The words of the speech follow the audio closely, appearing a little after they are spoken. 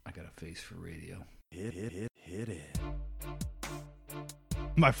face for radio. Hit it.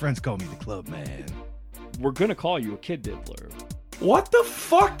 My friends call me the club man. We're gonna call you a kid diddler. What the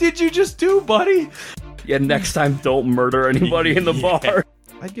fuck did you just do, buddy? Yeah, next time don't murder anybody in the bar.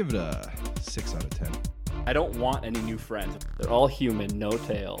 I'd give it a 6 out of 10. I don't want any new friends. They're all human, no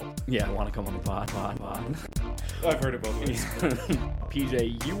tail. Yeah, I want to come on the pod. I've heard it both ways.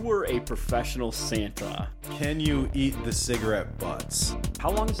 PJ, you were a professional Santa. Can you eat the cigarette butts?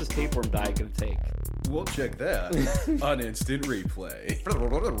 How long is this tapeworm diet gonna take? We'll check that on Instant Replay.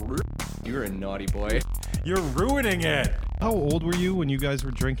 You're a naughty boy. You're ruining it. How old were you when you guys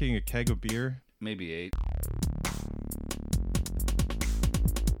were drinking a keg of beer? Maybe 8.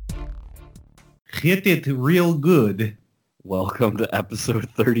 Hit it real good. Welcome to episode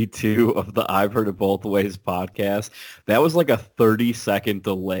 32 of the I've Heard It Both Ways podcast. That was like a 30-second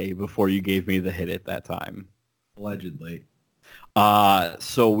delay before you gave me the hit it that time. Allegedly.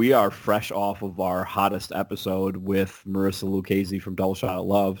 So we are fresh off of our hottest episode with Marissa Lucchese from Double Shot of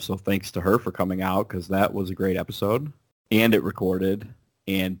Love. So thanks to her for coming out because that was a great episode. And it recorded.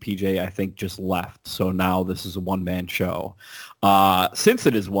 And PJ, I think, just left. So now this is a one-man show. Since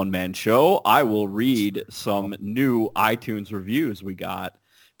it is a one-man show, I will read some new iTunes reviews we got.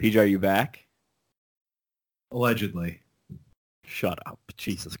 PJ, are you back? Allegedly. Shut up.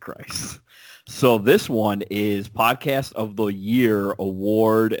 Jesus Christ. So this one is Podcast of the Year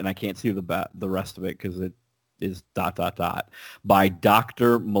award, and I can't see the rest of it because it is ... by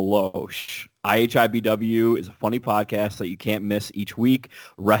Dr. Malosh. IHIBW is a funny podcast that you can't miss each week.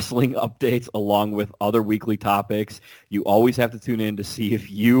 Wrestling updates along with other weekly topics. You always have to tune in to see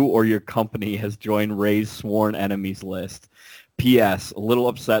if you or your company has joined Ray's sworn enemies list. P.S. A little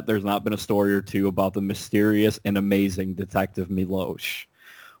upset there's not been a story or two about the mysterious and amazing Detective Milosh.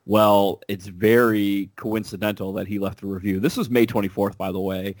 Well, it's very coincidental that he left a review. This was May 24th, by the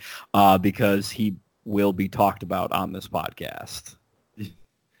way, because he will be talked about on this podcast.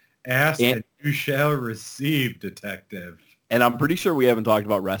 Ask and you shall receive, detective. And I'm pretty sure we haven't talked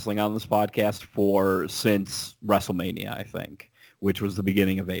about wrestling on this podcast since WrestleMania, I think, which was the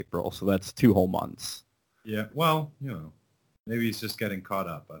beginning of April. So that's 2 whole months. Yeah, well, maybe he's just getting caught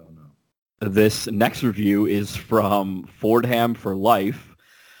up. I don't know. This next review is from Fordham for Life.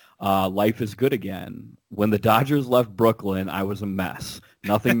 Life is good again. When the Dodgers left Brooklyn, I was a mess.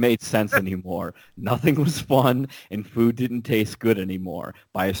 Nothing made sense anymore. Nothing was fun, and food didn't taste good anymore.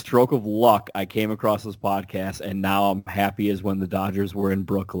 By a stroke of luck, I came across this podcast, and now I'm happy as when the Dodgers were in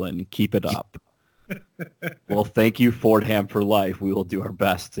Brooklyn. Keep it up. Well, thank you, Fordham for Life. We will do our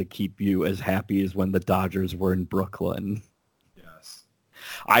best to keep you as happy as when the Dodgers were in Brooklyn. Yes.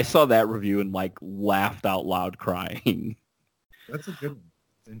 I saw that review and, laughed out loud crying. That's a good one.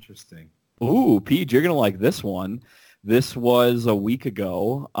 It's interesting. Ooh, Pete, you're going to like this one. This was a week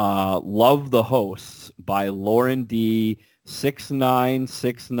ago. Love the Hosts by Lauren D.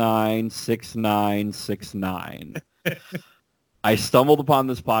 69696969. I stumbled upon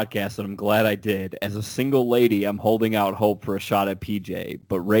this podcast, and I'm glad I did. As a single lady, I'm holding out hope for a shot at PJ,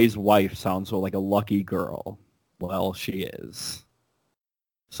 but Ray's wife sounds so like a lucky girl. Well, she is.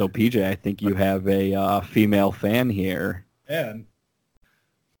 So, PJ, I think you have a female fan here. And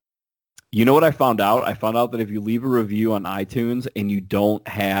you know what I found out? I found out that if you leave a review on iTunes and you don't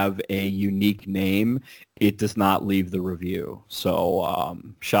have a unique name, it does not leave the review. So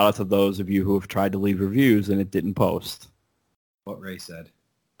shout out to those of you who have tried to leave reviews and it didn't post. what Ray said.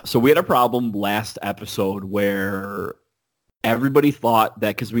 So we had a problem last episode where everybody thought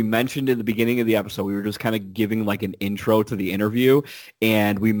that, because we mentioned in the beginning of the episode, we were just kind of giving an intro to the interview,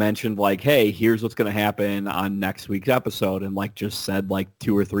 and we mentioned hey, here's what's going to happen on next week's episode, and just said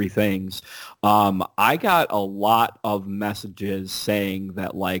 2 or 3 things. I got a lot of messages saying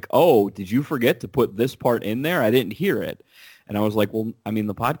that oh, did you forget to put this part in there? I didn't hear it. And I was like, well, I mean,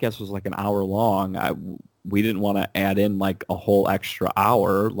 the podcast was an hour long. We didn't want to add in a whole extra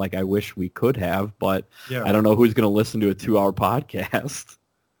hour I wish we could have, but Yeah. I don't know who's going to listen to a 2-hour podcast.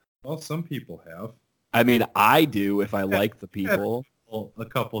 Well, some people have. I mean, I do if I like the people. Well, a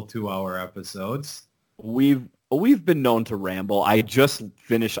couple 2-hour episodes. We've been known to ramble. I just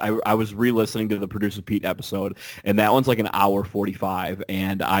finished, I was re-listening to the Producer Pete episode, and that one's an hour 45,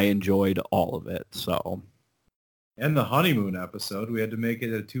 and I enjoyed all of it, so. And the honeymoon episode, we had to make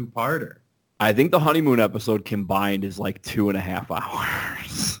it a 2-parter. I think the honeymoon episode combined is 2.5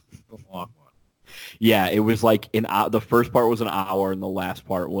 hours. A long one. Yeah, it was the first part was an hour and the last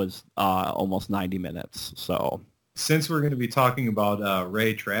part was almost 90 minutes. So Since we're going to be talking about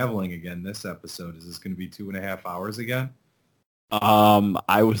Ray traveling again this episode, is this going to be 2.5 hours again?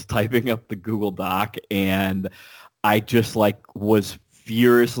 I was typing up the Google Doc and I just was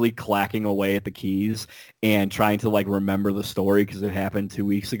furiously clacking away at the keys and trying to like remember the story because it happened 2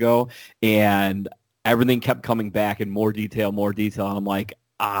 weeks ago, and everything kept coming back in more detail. And I'm like,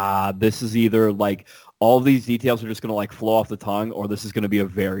 this is either like all of these details are just going to like flow off the tongue, or this is going to be a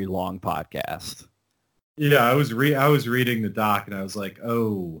very long podcast. Yeah, I was reading the doc, and I was like,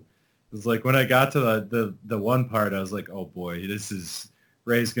 oh, it was like when I got to the one part, I was like, oh boy,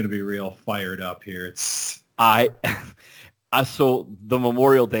 Ray's going to be real fired up here. So the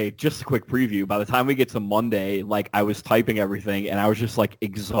Memorial Day, just a quick preview. By the time we get to Monday, like I was typing everything, and I was just like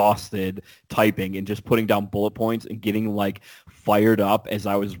exhausted typing and just putting down bullet points and getting like fired up as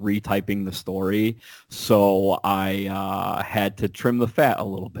I was retyping the story. So I had to trim the fat a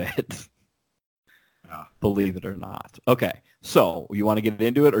little bit. Believe it or not. Okay, so you want to get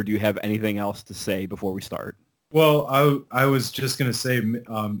into it, or do you have anything else to say before we start? Well, I was just going to say,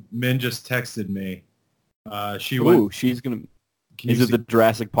 Min just texted me. She's going to... Is it the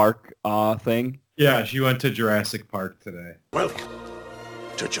Jurassic Park thing? Yeah, she went to Jurassic Park today. Welcome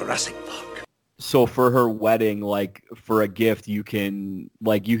to Jurassic Park. So for her wedding, like for a gift, you can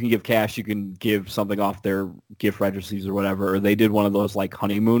give cash, you can give something off their gift registries or whatever. Or they did one of those like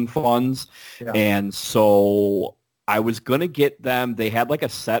honeymoon funds. Yeah. And so I was going to get them, they had like a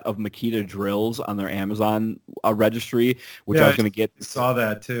set of Makita drills on their Amazon registry, which I was going to get. I saw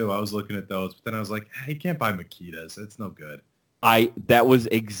that too. I was looking at those, but then I was like, hey, you can't buy Makitas. It's no good. That was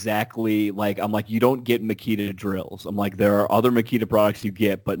exactly like, I'm like, you don't get Makita drills. I'm like, there are other Makita products you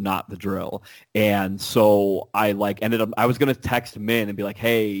get, but not the drill. And so I like I was going to text Min and be like,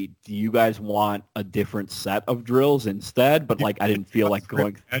 hey, do you guys want a different set of drills instead? But like, I didn't feel like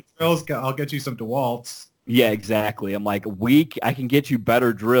going. Drills, I'll get you some DeWalt's. Yeah, exactly. I'm like, I can get you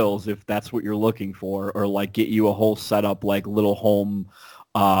better drills if that's what you're looking for, or like get you a whole setup, like little home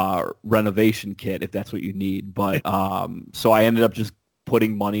renovation kit if that's what you need. But so I ended up just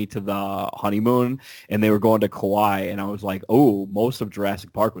putting money to the honeymoon, and they were going to Kauai, and I was like, oh, most of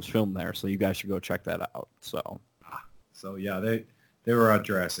Jurassic Park was filmed there, so you guys should go check that out. So yeah, they were at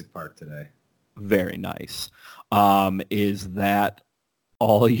Jurassic Park today. Very nice. Is that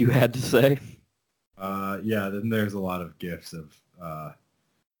all you had to say? Yeah, then there's a lot of gifs of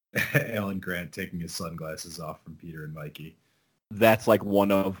Alan Grant taking his sunglasses off from Peter and Mikey. That's like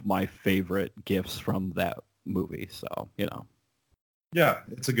one of my favorite gifts from that movie. So, Yeah,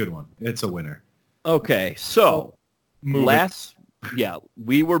 it's a good one. It's a winner. Okay, so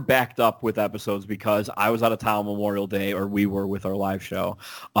we were backed up with episodes because I was out of town Memorial Day, or we were with our live show.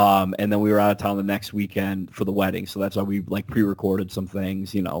 And then we were out of town the next weekend for the wedding. So that's why we like pre-recorded some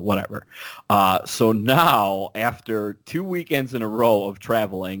things, whatever. So now after 2 weekends in a row of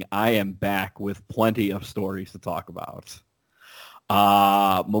traveling, I am back with plenty of stories to talk about.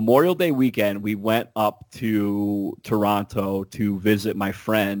 Memorial Day weekend, we went up to Toronto to visit my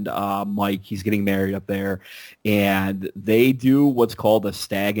friend, Mike. He's getting married up there, and they do what's called a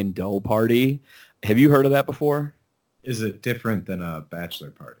stag and doe party. Have you heard of that before? Is it different than a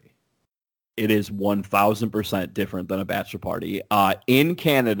bachelor party? It is 1,000% different than a bachelor party. In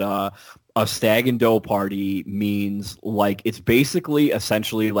Canada, a stag and doe party means like it's basically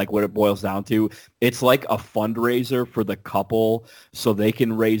essentially like what it boils down to. It's like a fundraiser for the couple so they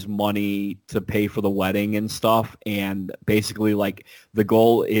can raise money to pay for the wedding and stuff. And basically like the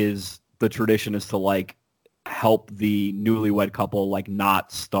tradition is to like help the newlywed couple like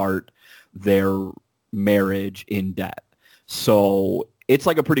not start their marriage in debt. So it's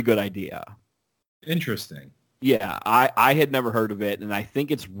like a pretty good idea. Interesting. Yeah, I had never heard of it, and I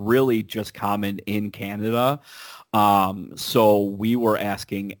think it's really just common in Canada. So we were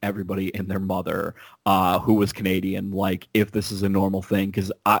asking everybody and their mother who was Canadian, like, if this is a normal thing,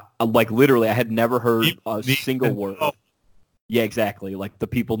 because I had never heard a single word. Yeah, exactly. Like, the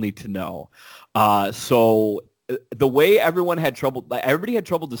people need to know. So the way everybody had trouble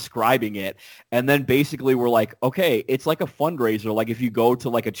describing it, and then basically we're like, okay, it's like a fundraiser. Like if you go to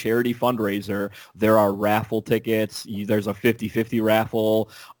like a charity fundraiser, there are raffle tickets. There's a 50-50 raffle.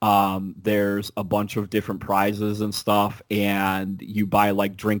 There's a bunch of different prizes and stuff, and you buy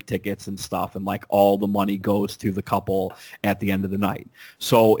like drink tickets and stuff, and like all the money goes to the couple at the end of the night.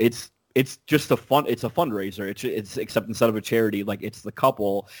 So it's just it's a fundraiser. It's except instead of a charity, like it's the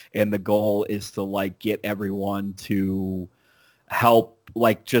couple, and the goal is to like get everyone to help,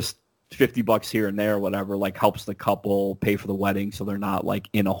 like just $50 here and there, whatever, like helps the couple pay for the wedding so they're not like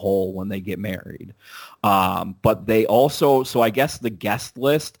in a hole when they get married. But they also, so I guess the guest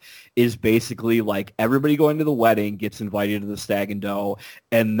list is basically like everybody going to the wedding gets invited to the stag and doe,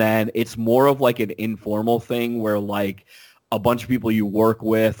 and then it's more of like an informal thing where like a bunch of people you work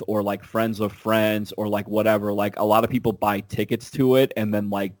with or like friends of friends or like whatever, like a lot of people buy tickets to it and then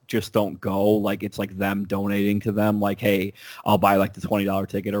like just don't go. Like it's like them donating to them, like, hey, I'll buy like the $20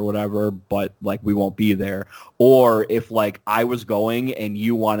 ticket or whatever, but like we won't be there. Or if like I was going and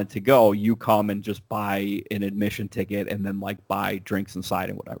you wanted to go, you come and just buy an admission ticket and then like buy drinks inside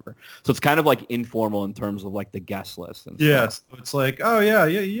and whatever. So it's kind of like informal in terms of like the guest list and Yes, so it's like, oh yeah,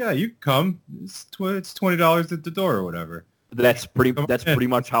 you can come. It's $20 at the door or whatever. That's pretty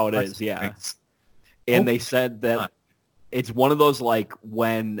much how it is, yeah. And they said that it's one of those like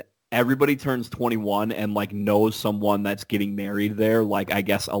when everybody turns 21 and like knows someone that's getting married there, like I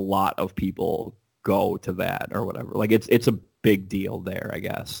guess a lot of people go to that or whatever. Like it's a big deal there, I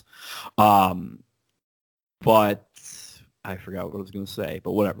guess. But I forgot what I was going to say,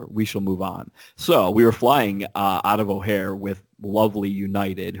 but whatever. We shall move on. So we were flying out of O'Hare with lovely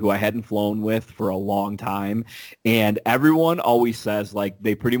United, who I hadn't flown with for a long time. And everyone always says, like,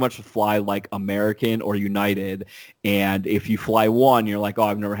 they pretty much fly like American or United. And if you fly one, you're like, oh,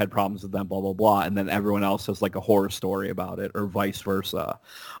 I've never had problems with them, blah, blah, blah. And then everyone else has like a horror story about it or vice versa.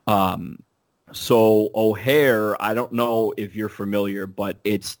 So O'Hare, I don't know if you're familiar, but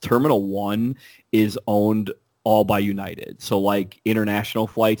its Terminal 1 is owned all by United. So like international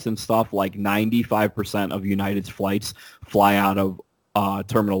flights and stuff, like 95% of United's flights fly out of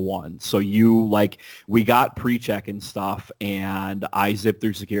Terminal 1. So we got pre-check and stuff and I zipped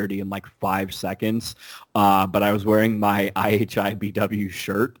through security in like 5 seconds. But I was wearing my IHIBW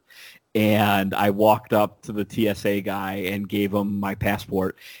shirt and I walked up to the TSA guy and gave him my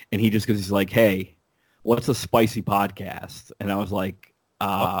passport and he just goes, he's like, hey, what's a spicy podcast? And I was like,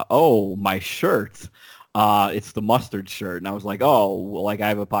 oh, my shirt. It's the mustard shirt. And I was like, oh, like I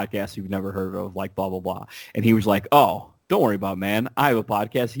have a podcast you've never heard of, like blah, blah, blah. And he was like, oh, don't worry about it, man. I have a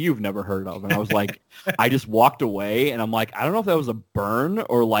podcast you've never heard of. And I was like, I just walked away and I'm like, I don't know if that was a burn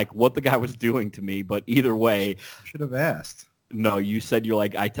or like what the guy was doing to me, but either way. Should have asked. No, you said you're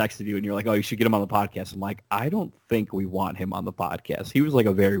like, I texted you and you're like, oh, you should get him on the podcast. I'm like, I don't think we want him on the podcast. He was like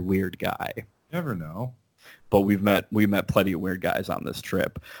a very weird guy. Never know. But we met plenty of weird guys on this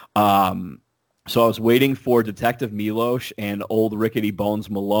trip. So I was waiting for Detective Milosh and Old Rickety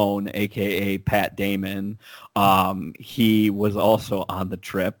Bones Malone, a.k.a. Pat Damon. He was also on the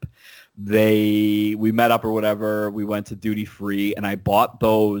trip. We met up or whatever. We went to Duty Free, and I bought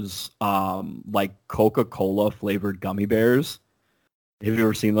those like Coca-Cola flavored gummy bears. Have you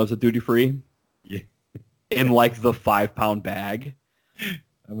ever seen those at Duty Free? Yeah. In like the 5-pound bag.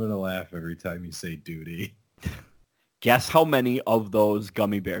 I'm going to laugh every time you say duty. Guess how many of those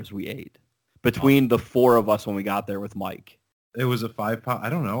gummy bears we ate? Between the 4 of us when we got there with Mike. It was a 5-pound. I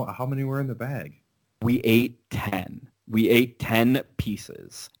don't know. How many were in the bag? We ate 10. We ate 10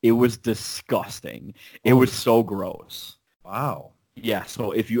 pieces. It was disgusting. It was so gross. Wow. Yeah,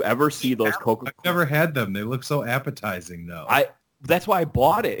 so if you ever see those Coca-Cola... I've never had them. They look so appetizing, though. That's why I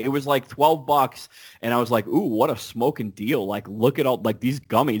bought it. It was like $12, and I was like, ooh, what a smoking deal. Like, look at all, like, these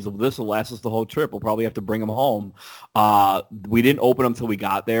gummies. This will last us the whole trip. We'll probably have to bring them home. We didn't open them until we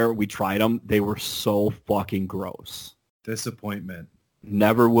got there. We tried them. They were so fucking gross. Disappointment.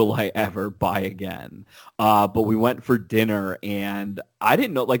 Never will I ever buy again. But we went for dinner, and I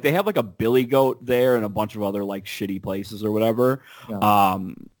didn't know, like, they have, like, a Billy Goat there and a bunch of other, like, shitty places or whatever. Yeah.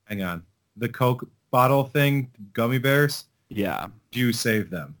 Hang on. The Coke bottle thing, gummy bears? Yeah. Do you save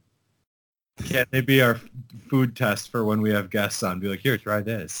them? Can't they be our food test for when we have guests on? Be like, here, try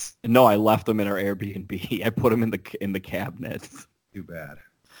this. No, I left them in our Airbnb. I put them in the cabinet. Too bad.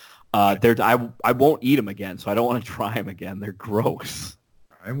 I won't eat them again, so I don't want to try them again. They're gross.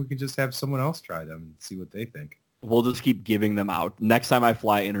 All right, we can just have someone else try them and see what they think. We'll just keep giving them out. Next time I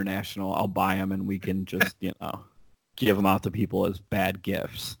fly international, I'll buy them and we can just, give them out to people as bad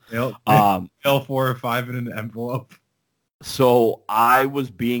gifts. Mail 4 or 5 in an envelope. So I was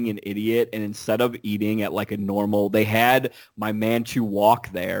being an idiot, and instead of eating at like a normal, they had my Manchu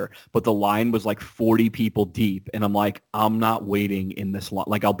Walk there, but the line was like 40 people deep, and I'm like, I'm not waiting in this line.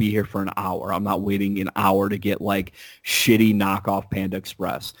 Like, I'll be here for an hour. I'm not waiting an hour to get like shitty knockoff Panda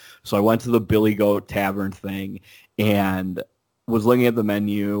Express. So I went to the Billy Goat Tavern thing and was looking at the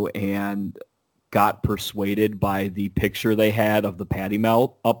menu and got persuaded by the picture they had of the patty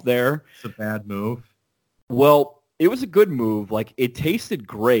melt up there. It's a bad move. Well, it was a good move. Like, it tasted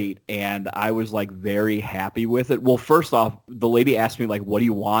great, and I was, like, very happy with it. Well, first off, the lady asked me, like, what do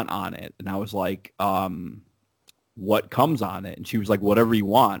you want on it? And I was like, what comes on it? And she was like, whatever you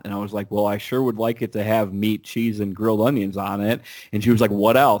want. And I was like, well, I sure would like it to have meat, cheese, and grilled onions on it. And she was like,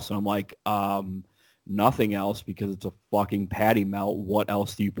 what else? And I'm like, nothing else because it's a fucking patty melt. What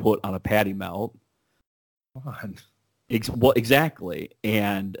else do you put on a patty melt? Come on. Well, exactly.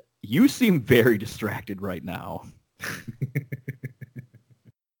 And you seem very distracted right now.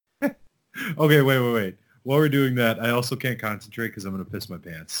 Okay, wait. While we're doing that, I also can't concentrate because I'm going to piss my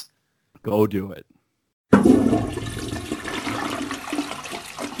pants. Go do it.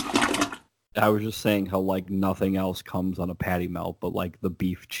 I was just saying how, like, nothing else comes on a patty melt but, like, the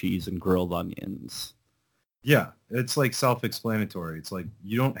beef, cheese, and grilled onions. Yeah, it's like self-explanatory. It's like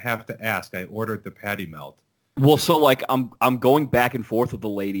you don't have to ask. I ordered the patty melt. Well, so, like, I'm going back and forth with the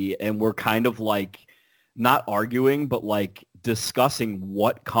lady, and we're kind of, like, not arguing, but, like, discussing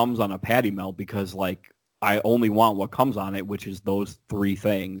what comes on a patty melt because, like, I only want what comes on it, which is those three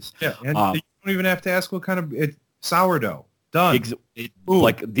things. Yeah, and you don't even have to ask what kind of sourdough. Done.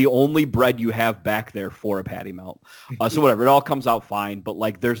 Like the only bread you have back there for a patty melt. So whatever, it all comes out fine, but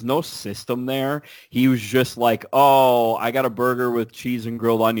like there's no system there. He was just like, oh, I got a burger with cheese and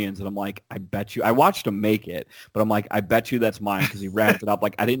grilled onions. And I'm like, I bet you, I watched him make it, but I'm like, I bet you that's mine because he wrapped it up.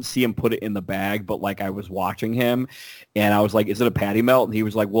 Like I didn't see him put it in the bag, but like I was watching him and I was like, is it a patty melt? And he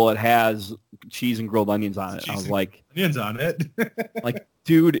was like, well, it has cheese and grilled onions on it. I was like, onions on it. like,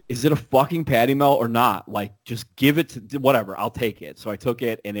 dude, is it a fucking patty melt or not? Like, just give it to whatever. I'll take it. So I took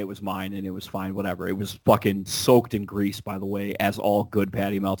it, and it was mine, and it was fine, whatever. It was fucking soaked in grease, by the way, as all good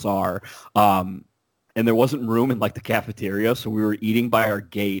patty melts are. And there wasn't room in, like, the cafeteria, so we were eating by our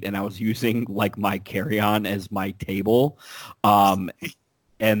gate, and I was using, like, my carry-on as my table.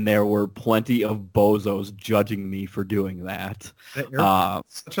 And there were plenty of bozos judging me for doing that.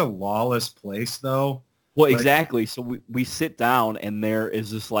 Such a lawless place, though. Well, exactly. So we sit down, and there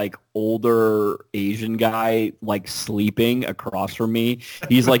is this, like, older Asian guy, like, sleeping across from me.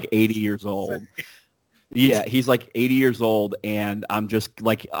 He's, like, 80 years old. Yeah, he's, like, 80 years old, and I'm just,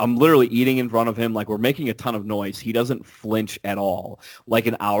 like, I'm literally eating in front of him. Like, we're making a ton of noise. He doesn't flinch at all. Like,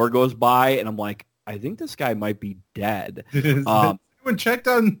 an hour goes by, and I'm like, I think this guy might be dead. Anyone checked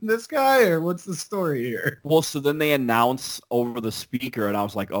on this guy, or what's the story here? Well, so then they announce over the speaker, and I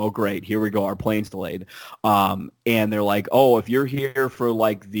was like, oh, great, here we go, our plane's delayed. And they're like, oh, if you're here for,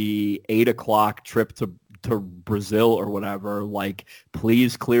 like, the 8 o'clock trip to Brazil or whatever, like,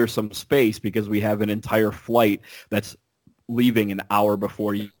 please clear some space because we have an entire flight that's leaving an hour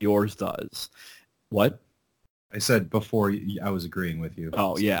before yours does. What? I said before I was agreeing with you.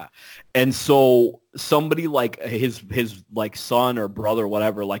 Oh, yeah. And so somebody like his like son or brother or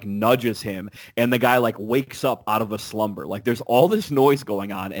whatever like nudges him and the guy like wakes up out of a slumber. Like there's all this noise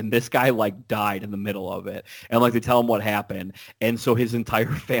going on and this guy like died in the middle of it. And like they tell him what happened. And so his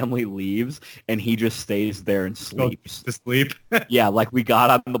entire family leaves and he just stays there and sleeps. To sleep? Yeah, like we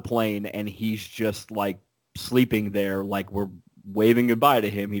got on the plane and he's just like sleeping there like we're waving goodbye to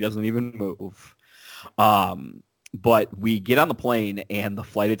him. He doesn't even move. But we get on the plane and the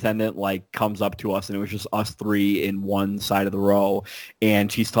flight attendant like comes up to us and it was just us three in one side of the row and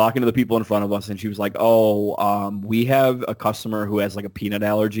she's talking to the people in front of us and she was like, we have a customer who has like a peanut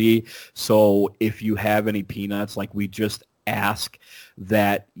allergy. So if you have any peanuts, like we just ask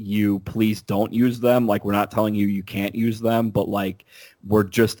that you please don't use them. Like we're not telling you can't use them, but like we're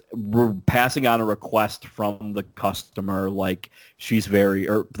passing on a request from the customer. Like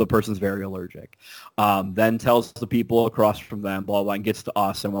the person's very allergic. Then tells the people across from them, blah, blah, and gets to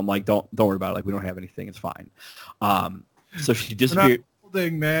us. And I'm like, don't worry about it. Like we don't have anything. It's fine. So she disappeared.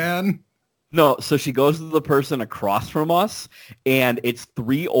 Man. No, so she goes to the person across from us, and it's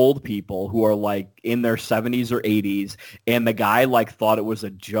three old people who are, like, in their 70s or 80s, and the guy, like, thought it was a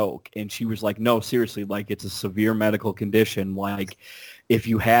joke, and she was like, no, seriously, like, it's a severe medical condition, like, if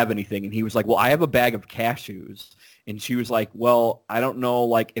you have anything, and he was like, well, I have a bag of cashews, and she was like, well, I don't know,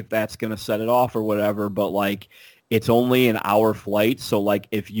 like, if that's going to set it off or whatever, but, like, it's only an hour flight, so, like,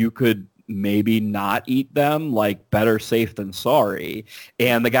 if you could maybe not eat them, like better safe than sorry.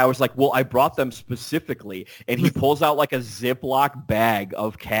 And the guy was like, well, I brought them specifically. And he pulls out like a Ziploc bag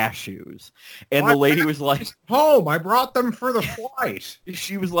of cashews. And the lady was like, home, I brought them for the flight.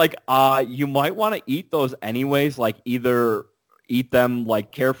 She was like, you might want to eat those anyways, like either eat them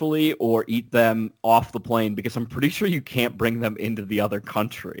like carefully or eat them off the plane because I'm pretty sure you can't bring them into the other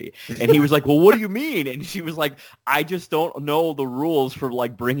country. And he was like, well, what do you mean? And she was like, I just don't know the rules for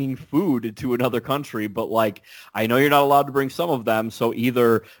like bringing food to another country, but like I know you're not allowed to bring some of them, so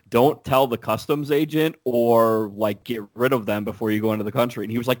either don't tell the customs agent or like get rid of them before you go into the country.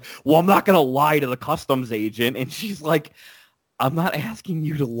 And he was like, well, I'm not going to lie to the customs agent. And she's like, I'm not asking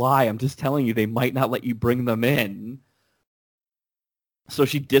you to lie. I'm just telling you they might not let you bring them in. So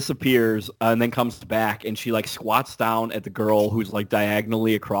she disappears and then comes back and she like squats down at the girl who's like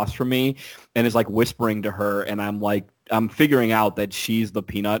diagonally across from me and is like whispering to her. And I'm like, I'm figuring out that she's the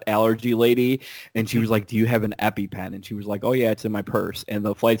peanut allergy lady, and she was like, "Do you have an EpiPen?" And she was like, "Oh yeah, it's in my purse." And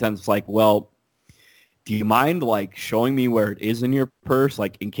the flight attendant's like, "Well, do you mind like showing me where it is in your purse,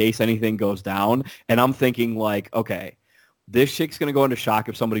 like in case anything goes down?" And I'm thinking like, okay, this chick's going to go into shock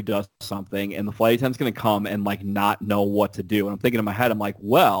if somebody does something, and the flight attendant's going to come and like not know what to do. And I'm thinking in my head, I'm like,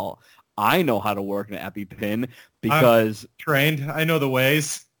 well, I know how to work an EpiPen because I'm trained. I know the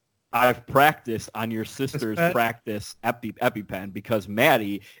ways. I've practiced on your sister's practice EpiPen because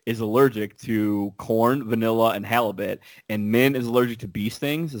Maddie is allergic to corn, vanilla, and halibut, and Min is allergic to bee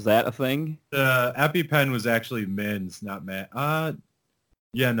stings. Is that a thing? The EpiPen was actually Min's, not Matt.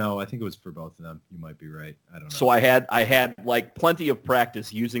 Yeah, no, I think it was for both of them. You might be right. I don't know. So I had like plenty of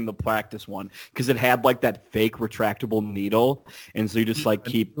practice using the practice one because it had like that fake retractable needle, and so you just like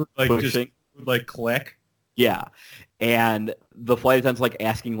keep like pushing, just, like click. Yeah, and the flight attendant's like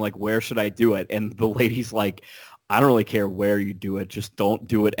asking like, where should I do it? And the lady's like, I don't really care where you do it, just don't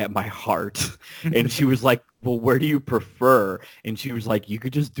do it at my heart. And she was like, well, where do you prefer? And she was like, you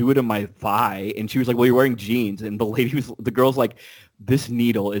could just do it in my thigh. And she was like, well, you're wearing jeans. And the girl's like, this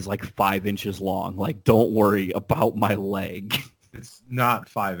needle is like 5 inches long. Like, don't worry about my leg. It's not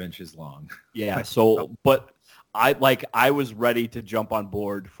 5 inches long. Yeah. So, but I was ready to jump on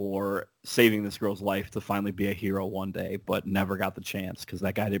board for saving this girl's life to finally be a hero one day, but never got the chance because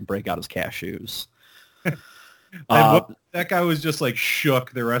that guy didn't break out his cashews. That guy was just like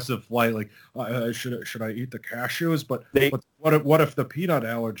shook the rest of the flight. Like, should I eat the cashews? But what if the peanut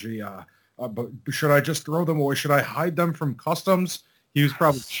allergy? But should I just throw them away? Should I hide them from customs? He was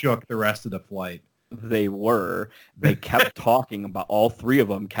probably shook the rest of the flight. They kept talking about, all three of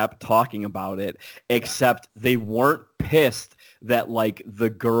them kept talking about it, except they weren't pissed that like the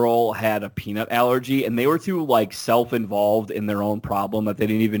girl had a peanut allergy, and they were too like self-involved in their own problem that they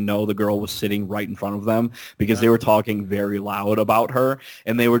didn't even know the girl was sitting right in front of them because they were talking very loud about her,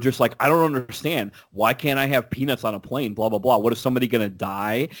 and they were just like, I don't understand. Why can't I have peanuts on a plane? Blah, blah, blah. What is somebody going to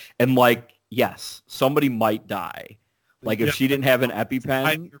die? And like, yes, somebody might die. Like if she didn't have an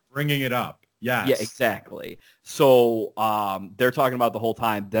EpiPen. You're bringing it up. Yes. Yeah, exactly. So they're talking about the whole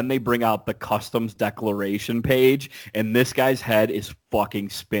time. Then they bring out the customs declaration page, and this guy's head is fucking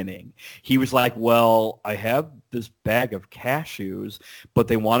spinning. He was like, well, I have this bag of cashews, but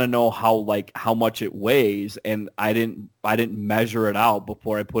they want to know how much it weighs, and I didn't measure it out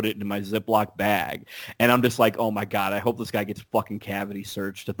before I put it in my Ziploc bag. And I'm just like, oh my God, I hope this guy gets fucking cavity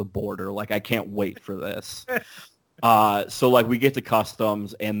searched at the border. Like, I can't wait for this. So like we get to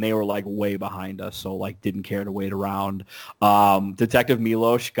customs and they were like way behind us, so like didn't care to wait around. Detective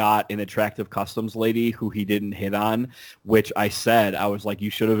Milos got an attractive customs lady who he didn't hit on, which I was like,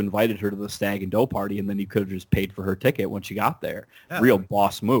 you should have invited her to the stag and dough party, and then you could have just paid for her ticket when she got there. Yeah. Real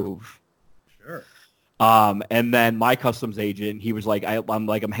boss move. Sure. And then my customs agent, he was like,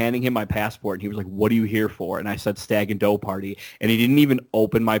 I'm handing him my passport, and he was like, what are you here for? And I said, stag and dough party. And he didn't even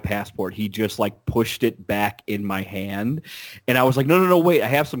open my passport. He just like pushed it back in my hand. And I was like, no, wait, I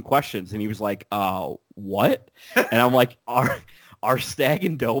have some questions. And he was like, what? And I'm like, are stag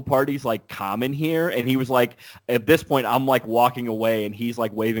and dough parties like common here? And he was like, at this point, I'm like walking away, and he's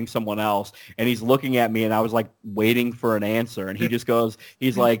like waving someone else, and he's looking at me, and I was like waiting for an answer, and he just goes,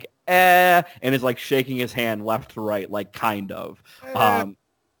 he's like, and is like shaking his hand left to right, like kind of. Más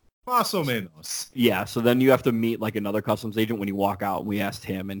o menos. Yeah, so then you have to meet like another customs agent when you walk out, and we asked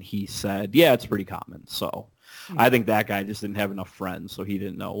him, and he said, yeah, it's pretty common. So I think that guy just didn't have enough friends, so he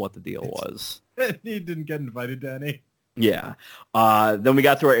didn't know what the deal was. He didn't get invited to any. Yeah. Then we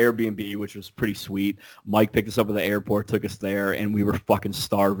got to our Airbnb, which was pretty sweet. Mike picked us up at the airport, took us there, and we were fucking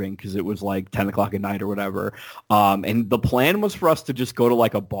starving because it was like 10 o'clock at night or whatever. And the plan was for us to just go to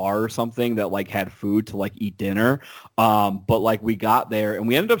like a bar or something that like had food to like eat dinner. But like we got there and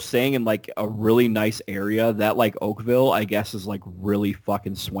we ended up staying in like a really nice area that like Oakville, I guess, is like really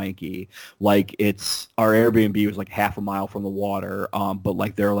fucking swanky. Like our Airbnb was like half a mile from the water. But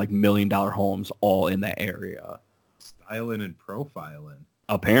like there are like $1 million homes all in that area. Styling and profiling.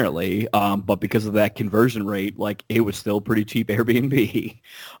 Apparently, but because of that conversion rate, like it was still pretty cheap Airbnb.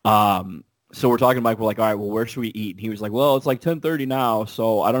 So we're talking to Mike, we're like, all right, well, where should we eat? And he was like, well, it's like 10:30 now,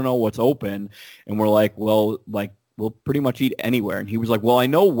 so I don't know what's open. And we're like, well, like we'll pretty much eat anywhere. And he was like, well, I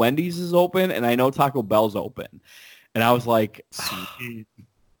know Wendy's is open and I know Taco Bell's open. And I was like,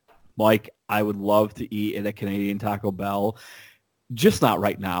 Mike, I would love to eat at a Canadian Taco Bell, just not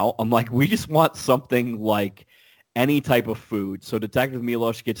right now. I'm like, we just want something like any type of food. So Detective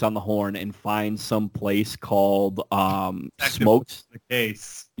Milos gets on the horn and finds some place called Smokes. The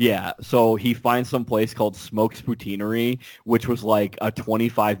case. Yeah, so he finds some place called Smokes Poutineery, which was like a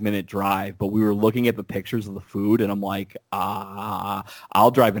 25-minute drive. But we were looking at the pictures of the food, and I'm like,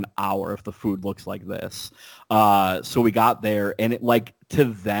 I'll drive an hour if the food looks like this. So we got there, and it like to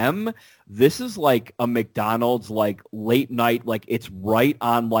them, this is like a McDonald's like late night, like it's right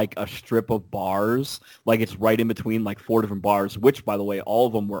on like a strip of bars, like it's right in between like 4 different bars, which by the way, all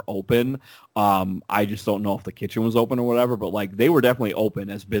of them were open. I just don't know if the kitchen was open or whatever, but like they were definitely open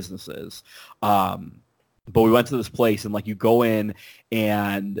as businesses. But we went to this place and like you go in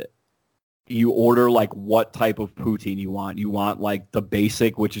and you order like what type of poutine you want. You want like the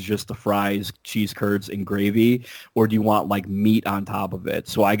basic, which is just the fries, cheese curds, and gravy, or do you want like meat on top of it?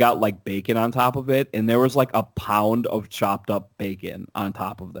 So I got like bacon on top of it, and there was like a pound of chopped up bacon on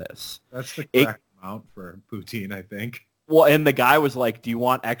top of this. That's the correct amount for poutine, I think. Well, and the guy was like, do you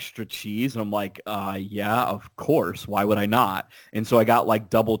want extra cheese? And I'm like, yeah, of course. Why would I not? And so I got like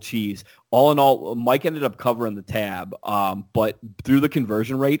double cheese. All in all, Mike ended up covering the tab. But through the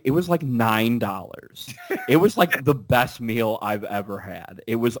conversion rate, it was like $9. It was like the best meal I've ever had.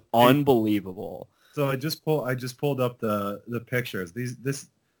 It was unbelievable. So I just pulled up the pictures. This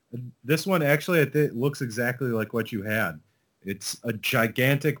one actually it looks exactly like what you had. It's a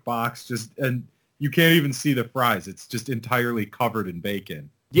gigantic box, and you can't even see the fries. It's just entirely covered in bacon.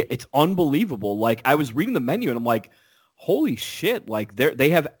 Yeah, it's unbelievable. Like, I was reading the menu, and I'm like, holy shit. Like,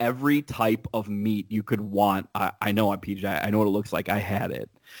 they have every type of meat you could want. I know on PJ. I know what it looks like. I had it.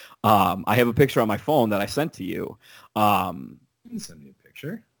 I have a picture on my phone that I sent to you. You didn't send me a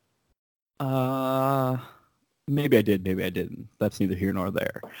picture. Maybe I did. Maybe I didn't. That's neither here nor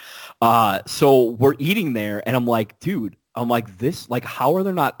there. So we're eating there, and I'm like, dude, how are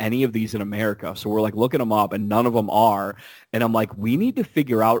there not any of these in America? So we're like looking them up, and none of them are. And I'm like, we need to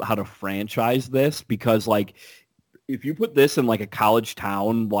figure out how to franchise this, because like if you put this in like a college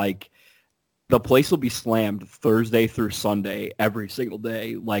town, like the place will be slammed Thursday through Sunday every single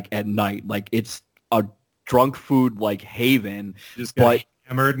day, like at night. Like it's a drunk food like haven. Just get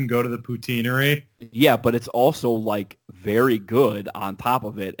hammered and go to the poutineery. Yeah, but it's also like very good on top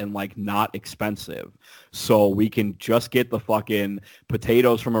of it and like not expensive. So we can just get the fucking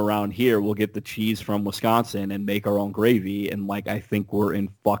potatoes from around here. We'll get the cheese from Wisconsin and make our own gravy. And like, I think we're in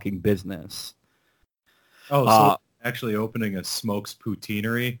fucking business. Oh, so actually opening a Smokes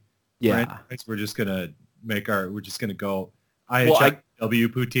Poutineery. Yeah. Franchise. We're just going to go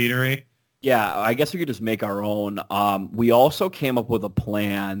IHW Poutineery. Yeah, I guess we could just make our own. We also came up with a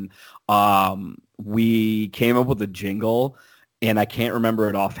plan. We came up with a jingle, and I can't remember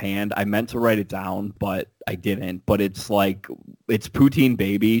it offhand. I meant to write it down, but I didn't. But it's Poutine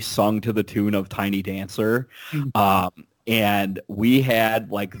Baby sung to the tune of Tiny Dancer. And we had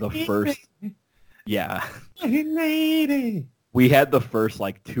like the first, yeah. Lady. We had the first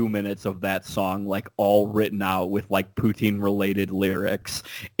like 2 minutes of that song like all written out with like poutine related lyrics,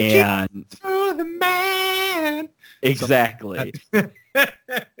 and through the man. Exactly.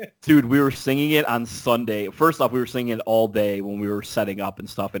 Dude, we were singing it on Sunday. First off, we were singing it all day when we were setting up and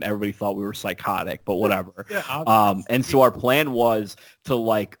stuff, and everybody thought we were psychotic, but whatever. And so our plan was to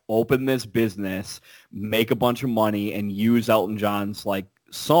like open this business, make a bunch of money, and use Elton John's like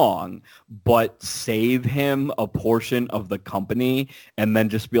song, but save him a portion of the company, and then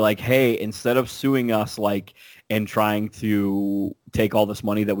just be like, hey, instead of suing us like and trying to take all this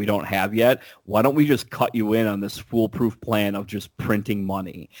money that we don't have yet, why don't we just cut you in on this foolproof plan of just printing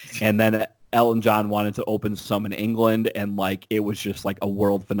money? And then Elton John wanted to open some in England, and like it was just like a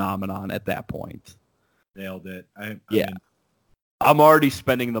world phenomenon at that point. Nailed it. I mean, I'm already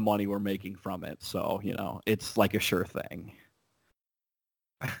spending the money we're making from it, so you know it's like a sure thing.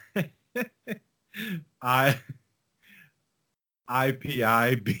 IPIBW.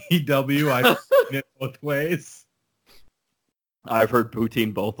 I've seen it both ways. I've heard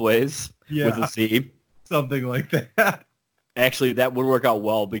poutine both ways with a C. Something like that. Actually, that would work out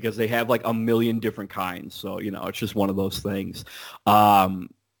well because they have like a million different kinds. So, you know, it's just one of those things.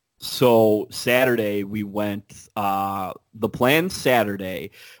 So Saturday we went, the plan Saturday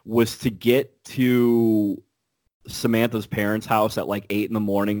was to get to Samantha's parents' house at like 8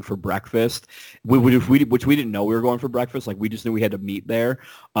 a.m. for breakfast, which we didn't know we were going for breakfast. Like we just knew we had to meet there,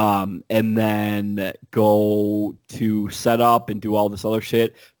 and then go to set up and do all this other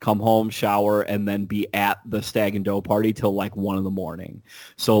shit, come home, shower, and then be at the Stag and Dough party till like 1 a.m.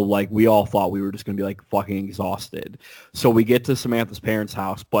 So like we all thought we were just going to be like fucking exhausted. So we get to Samantha's parents'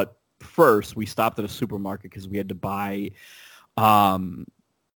 house, but first we stopped at a supermarket because we had to buy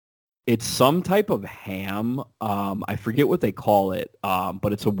It's some type of ham. I forget what they call it,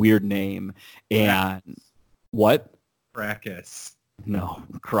 but it's a weird name. And what? Krakus. No,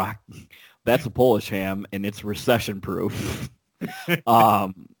 that's a Polish ham, and it's recession proof.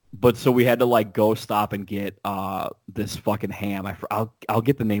 But so we had to like go stop and get this fucking ham. I'll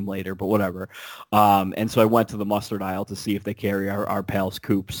get the name later, but whatever. And so I went to the mustard aisle to see if they carry our pals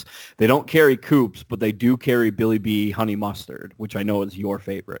Coops. They don't carry Coops, but they do carry Billy B honey mustard, which I know is your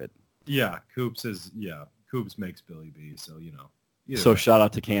favorite. Yeah, Coops makes Billy B. So So shout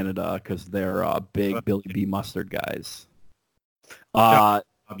out to Canada because they're big Billy B mustard guys. Bob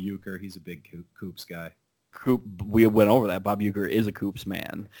Uecker, he's a big Coops guy. We went over that. Bob Uecker is a Coops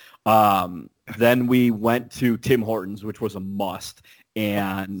man. Then we went to Tim Hortons, which was a must,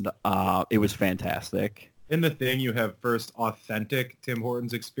 and it was fantastic. In the thing, you have first authentic Tim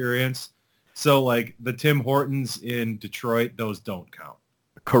Hortons experience. So, like, the Tim Hortons in Detroit, those don't count.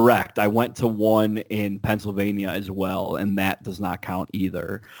 Correct. I went to one in Pennsylvania as well, and that does not count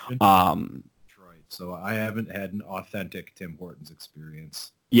either. Detroit. So I haven't had an authentic Tim Hortons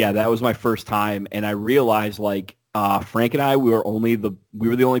experience. Yeah, that was my first time, and I realized like Frank and I we were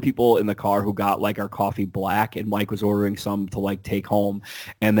the only people in the car who got like our coffee black, and Mike was ordering some to like take home,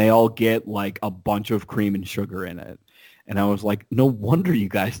 and they all get like a bunch of cream and sugar in it. And I was like, no wonder you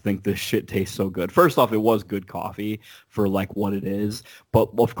guys think this shit tastes so good. First off, it was good coffee for like what it is,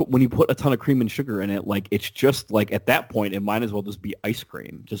 but when you put a ton of cream and sugar in it, like it's just like at that point it might as well just be ice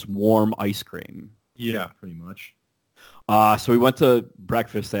cream, just warm ice cream. Yeah, pretty much. So we went to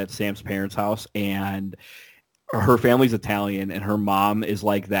breakfast at Sam's parents' house, and her family's Italian, and her mom is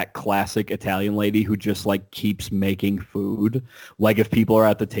like that classic Italian lady who just like keeps making food. Like if people are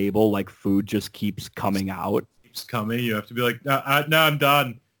at the table, like food just keeps coming out. Keeps coming. You have to be like, no, I'm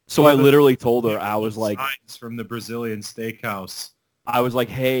done. So I literally told her, I was like, from the Brazilian steakhouse. I was like,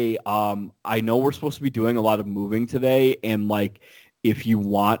 hey, I know we're supposed to be doing a lot of moving today, and like, if you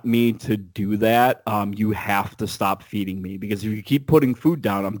want me to do that, you have to stop feeding me, because if you keep putting food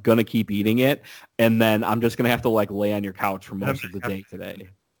down, I'm going to keep eating it. And then I'm just going to have to like lay on your couch for most of the day today.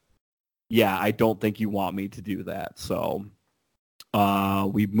 Yeah, I don't think you want me to do that. So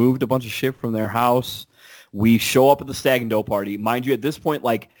we moved a bunch of shit from their house. We show up at the Stag and Dough party. Mind you, at this point,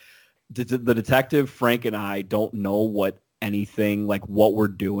 like the detective, Frank, and I don't know what we're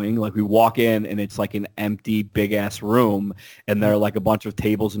doing. Like we walk in and it's like an empty big ass room, and there are like a bunch of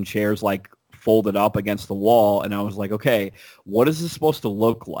tables and chairs like folded up against the wall, and I was like, okay, what is this supposed to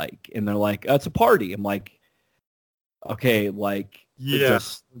look like? And they're like, it's a party. I'm like, okay, like, yeah,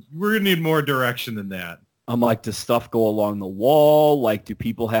 we're gonna need more direction than that. I'm like, does stuff go along the wall? Like, do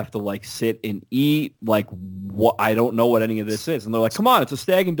people have to like sit and eat? Like, what? I don't know what any of this is. And they're like, come on, it's a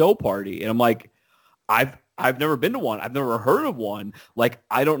Stag and Dough party. And I'm like, I've never been to one. I've never heard of one. Like,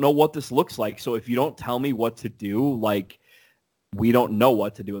 I don't know what this looks like. So if you don't tell me what to do, like, we don't know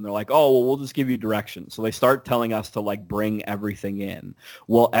what to do. And they're like, oh, well, we'll just give you directions. So they start telling us to, like, bring everything in.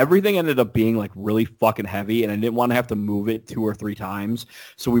 Well, everything ended up being, like, really fucking heavy, and I didn't want to have to move it 2 or 3 times.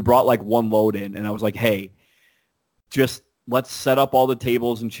 So we brought, like, one load in, and I was like, hey, just let's set up all the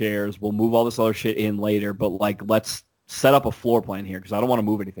tables and chairs. We'll move all this other shit in later, but, like, let's set up a floor plan here because I don't want to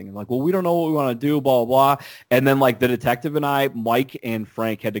move anything. And like, well, we don't know what we want to do, blah, blah, blah. And then, like, the detective and I, Mike and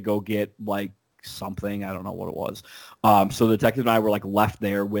Frank, had to go get, like, something. I don't know what it was. So the detective and I were, like, left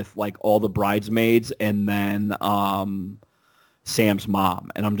there with, like, all the bridesmaids and then Sam's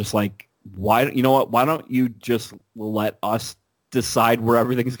mom. And I'm just like, why don't you just let us decide where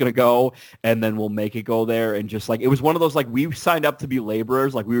everything's going to go, and then we'll make it go there. And just like, it was one of those, like, we signed up to be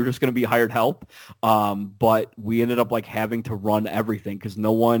laborers, like we were just going to be hired help, but we ended up like having to run everything because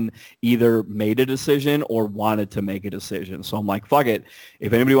no one either made a decision or wanted to make a decision. So I'm like, fuck it,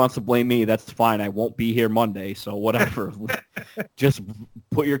 if anybody wants to blame me, that's fine. I won't be here Monday, so whatever. Just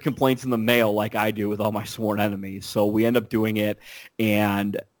put your complaints in the mail like I do with all my sworn enemies. So we end up doing it,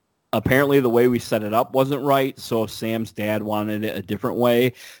 and apparently the way we set it up wasn't right, so Sam's dad wanted it a different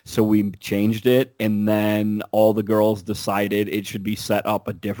way, so we changed it, and then all the girls decided it should be set up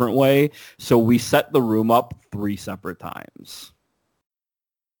a different way, so we set the room up 3 separate times.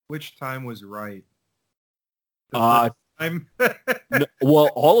 Which time was right? Time? Well,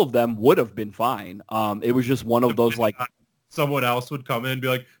 all of them would have been fine. It was just one of those, like... Someone else would come in and be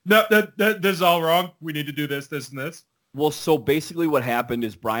like, no, this is all wrong. We need to do this, this, and this. Well, so basically what happened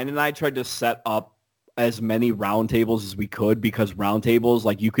is Brian and I tried to set up as many round tables as we could, because round tables,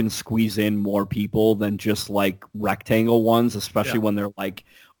 like, you can squeeze in more people than just like rectangle ones, especially when they're like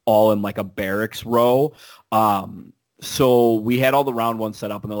all in like a barracks row. So we had all the round ones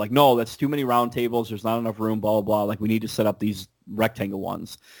set up, and they're like, no, that's too many round tables. There's not enough room, blah, blah, blah. Like, we need to set up these rectangle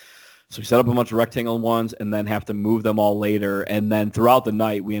ones. So we set up a bunch of rectangle ones and then have to move them all later. And then throughout the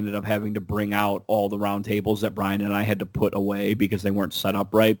night, we ended up having to bring out all the round tables that Brian and I had to put away because they weren't set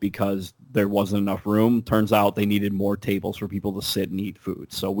up right because there wasn't enough room. Turns out they needed more tables for people to sit and eat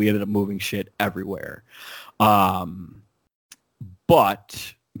food. So we ended up moving shit everywhere. But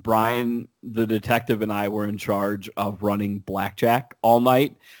Brian, the detective, and I were in charge of running blackjack all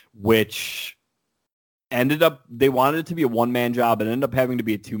night, which ended up, they wanted it to be a one-man job and ended up having to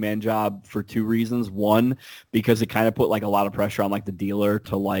be a two-man job for two reasons. One, because it kind of put like a lot of pressure on like the dealer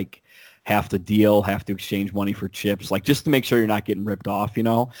to like have to exchange money for chips, like just to make sure you're not getting ripped off, you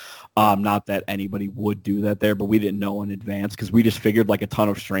know. Not that anybody would do that there, but we didn't know in advance because we just figured like a ton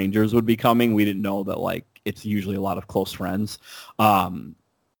of strangers would be coming. We didn't know that like it's usually a lot of close friends.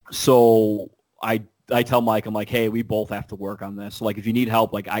 So I tell Mike, I'm like, hey, we both have to work on this. So, like, if you need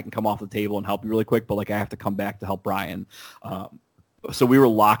help, like, I can come off the table and help you really quick, but, like, I have to come back to help Brian. So we were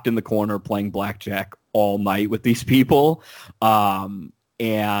locked in the corner playing blackjack all night with these people. And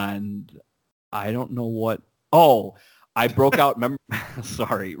I don't know what. Oh, I broke out.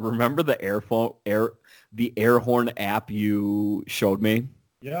 Remember the air horn app you showed me?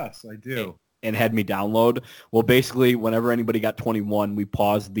 Yes, I do. And had me download. Well, basically, whenever anybody got 21, we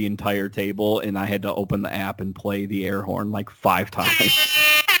paused the entire table, and I had to open the app and play the air horn like 5 times.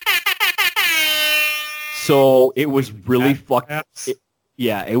 So it was really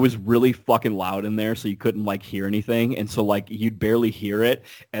it was really fucking loud in there, so you couldn't like hear anything, and so like you'd barely hear it,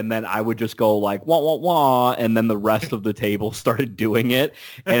 and then I would just go like wah wah wah, and then the rest of the table started doing it,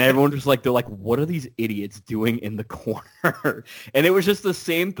 and everyone was like, they're like, what are these idiots doing in the corner? And it was just the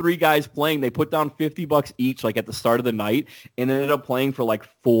same 3 guys playing. They put down $50 each like at the start of the night, and ended up playing for like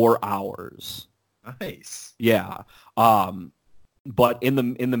 4 hours. Nice. Yeah. But in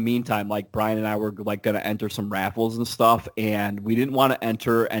the meantime, like Brian and I were like going to enter some raffles and stuff, and we didn't want to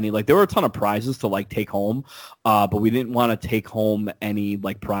enter any, like there were a ton of prizes to like take home, but we didn't want to take home any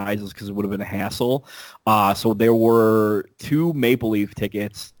like prizes because it would have been a hassle. So there were 2 Maple Leaf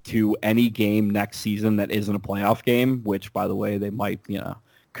tickets to any game next season that isn't a playoff game, which by the way, they might,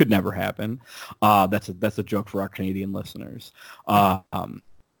 could never happen. That's a joke for our Canadian listeners.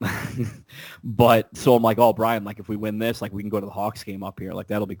 But so I'm like, oh, Brian, like if we win this, like we can go to the Hawks game up here. Like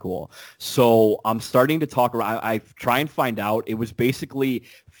that'll be cool. So I'm starting to talk around. I try and find out. It was basically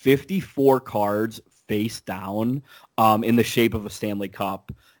 54 cards face down in the shape of a Stanley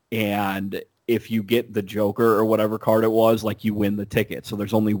Cup. And if you get the Joker or whatever card it was, like you win the ticket. So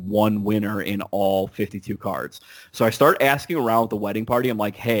there's only one winner in all 52 cards. So I start asking around at the wedding party. I'm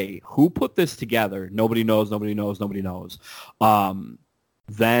like, hey, who put this together? Nobody knows.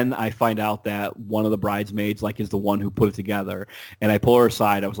 Then I find out that one of the bridesmaids like is the one who put it together, and I pull her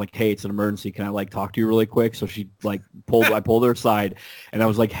aside. I was like, "Hey, it's an emergency. Can I like talk to you really quick?" So she like I pulled her aside, and I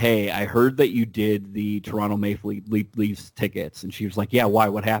was like, "Hey, I heard that you did the Toronto Maple Leafs tickets," and she was like, "Yeah, why?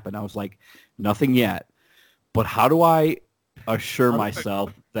 What happened?" I was like, "Nothing yet, but how do I assure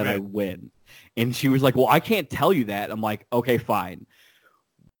myself that I win?" And she was like, "Well, I can't tell you that." I'm like, "Okay, fine.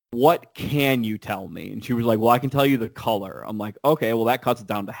 What can you tell me?" And she was like, well, I can tell you the color. I'm like, okay, well, that cuts it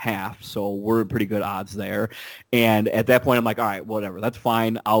down to half. So we're pretty good odds there. And at that point, I'm like, all right, whatever. That's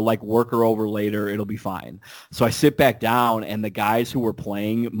fine. I'll like work her over later. It'll be fine. So I sit back down, and the guys who were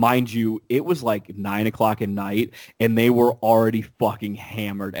playing, mind you, it was like 9:00 at night, and they were already fucking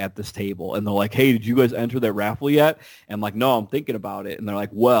hammered at this table. And they're like, hey, did you guys enter that raffle yet? And I'm like, no, I'm thinking about it. And they're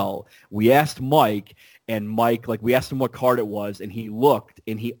like, well, we asked Mike. And Mike, like, we asked him what card it was, and he looked,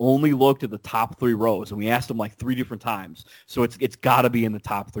 and he only looked at the top 3 rows. And we asked him, like, 3 different times. So it's got to be in the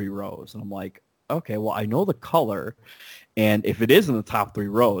top 3 rows. And I'm like, okay, well, I know the color. And if it is in the top 3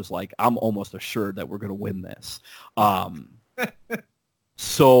 rows, like, I'm almost assured that we're going to win this.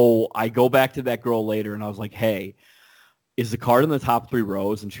 So I go back to that girl later, and I was like, hey, is the card in the top 3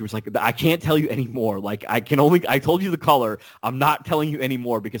 rows? And she was like, I can't tell you anymore. Like, I told you the color. I'm not telling you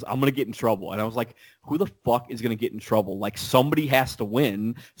anymore because I'm going to get in trouble. And I was like, who the fuck is going to get in trouble? Like, somebody has to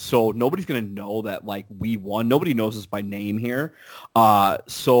win. So nobody's going to know that, like, we won. Nobody knows us by name here.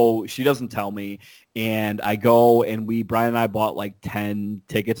 So she doesn't tell me. And I go, and Brian and I bought like 10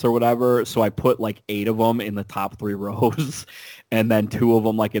 tickets or whatever. So I put like 8 of them in the top 3 rows and then 2 of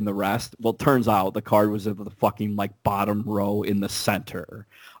them like in the rest. Well, it turns out the card was at the fucking like bottom row in the center.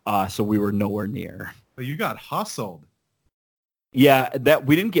 So we were nowhere near. But you got hustled. Yeah, that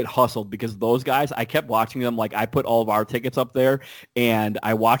we didn't get hustled because those guys, I kept watching them. Like I put all of our tickets up there and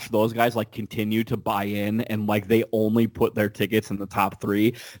I watched those guys like continue to buy in and like they only put their tickets in the top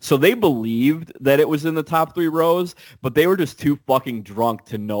 3. So they believed that it was in the top 3 rows, but they were just too fucking drunk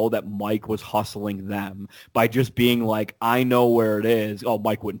to know that Mike was hustling them by just being like, I know where it is. Oh,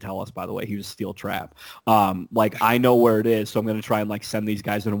 Mike wouldn't tell us, by the way. He was a steel trap. Like I know where it is. So I'm going to try and like send these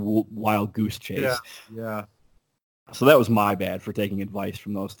guys in a wild goose chase. Yeah. So that was my bad for taking advice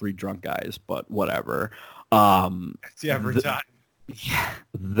from those 3 drunk guys, but whatever. It's every time.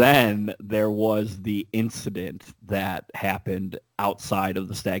 Then there was the incident that happened outside of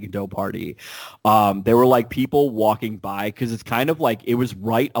the Stag and Doe party. There were like people walking by because it's kind of like it was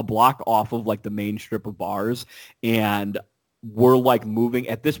right a block off of like the main strip of bars, and we're like moving.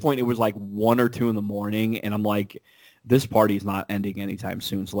 At this point, it was like 1 or 2 in the morning, and I'm like, this party is not ending anytime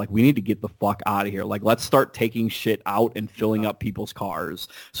soon. So like we need to get the fuck out of here. Like let's start taking shit out and filling up people's cars.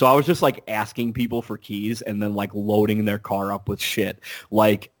 So I was just like asking people for keys and then like loading their car up with shit,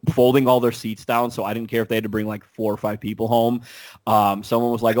 like folding all their seats down. So I didn't care if they had to bring like 4 or 5 people home.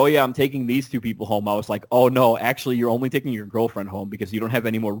 Someone was like, oh yeah, I'm taking these 2 people home. I was like, oh no, actually you're only taking your girlfriend home because you don't have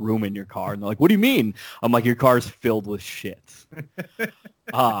any more room in your car. And they're like, what do you mean? I'm like, your car's filled with shit.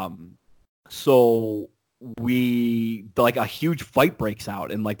 So we like a huge fight breaks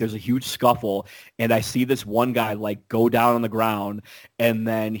out and like there's a huge scuffle and I see this one guy like go down on the ground and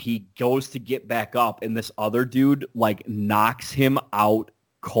then he goes to get back up and this other dude like knocks him out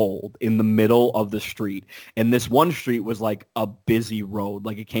cold in the middle of the street. And this one street was like a busy road.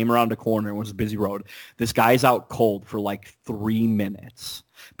 Like it came around a corner and was a busy road. This guy's out cold for like 3 minutes.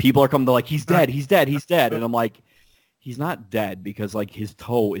 People are coming to like, he's dead. And I'm like, he's not dead because like his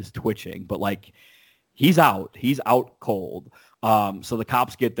toe is twitching, but like he's out cold. So the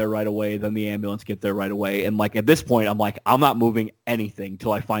cops get there right away. Then the ambulance get there right away. And like at this point, I'm like, I'm not moving anything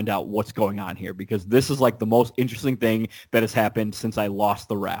till I find out what's going on here because this is like the most interesting thing that has happened since I lost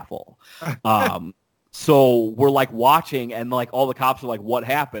the raffle. So we're like watching and like all the cops are like, what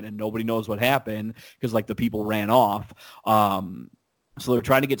happened? And nobody knows what happened because like the people ran off. So they're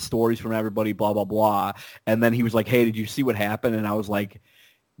trying to get stories from everybody, blah, blah, blah. And then he was like, hey, did you see what happened? And I was like,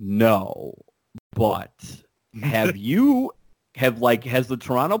 no. But has the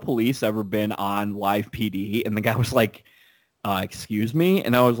Toronto police ever been on live PD? And the guy was like, excuse me?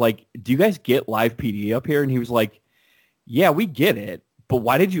 And I was like, do you guys get live PD up here? And he was like, yeah, we get it. But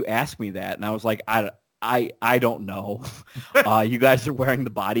why did you ask me that? And I was like, I don't know. You guys are wearing the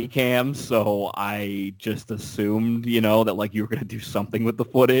body cams, so I just assumed, that like you were going to do something with the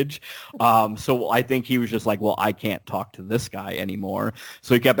footage. So I think he was just like, well, I can't talk to this guy anymore.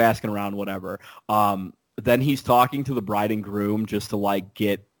 So he kept asking around, whatever. Then he's talking to the bride and groom just to like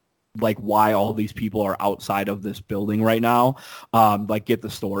get like why all these people are outside of this building right now, like get the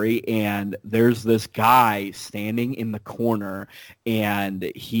story. And there's this guy standing in the corner and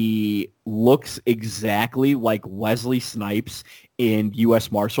he looks exactly like Wesley Snipes in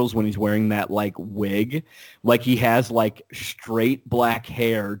U.S. Marshals when he's wearing that like wig. Like he has like straight black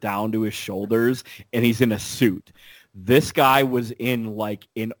hair down to his shoulders and he's in a suit. This guy was in like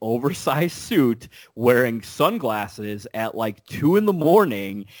an oversized suit wearing sunglasses at like 2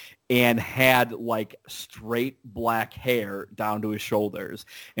 a.m. and had like straight black hair down to his shoulders.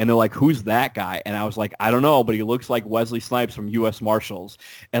 And they're like, who's that guy? And I was like, I don't know, but he looks like Wesley Snipes from U.S. Marshals.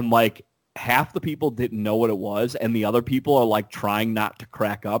 And like half the people didn't know what it was. And the other people are like trying not to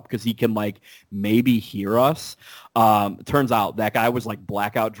crack up because he can like maybe hear us. Turns out that guy was like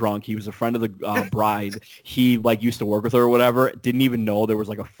blackout drunk. He was a friend of the bride. He like used to work with her or whatever. Didn't even know there was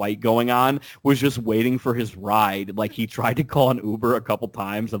like a fight going on. Was just waiting for his ride. Like he tried to call an Uber a couple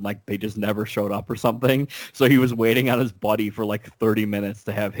times and like they just never showed up or something. So he was waiting on his buddy for like 30 minutes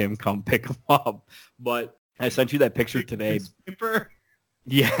to have him come pick him up. But I sent you that picture today.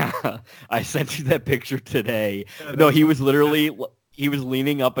 Yeah, I sent you that picture today. No, he was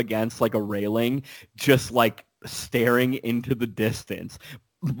leaning up against like a railing, just like staring into the distance,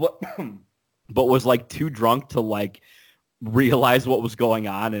 but was like too drunk to like realize what was going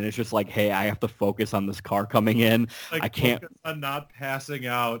on. And it's just like, hey, I have to focus on this car coming in. Like, I can't. I'm not passing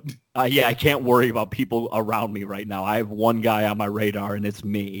out. Yeah, I can't worry about people around me right now. I have one guy on my radar, and it's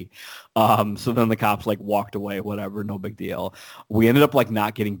me. So then the cops like walked away, whatever, no big deal. We ended up like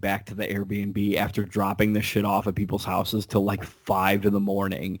not getting back to the Airbnb after dropping this shit off at people's houses till like 5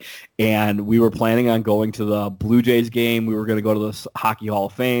 a.m. And we were planning on going to the Blue Jays game. We were going to go to the Hockey Hall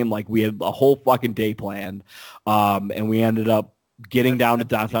of Fame. Like we had a whole fucking day planned. And we ended up getting down to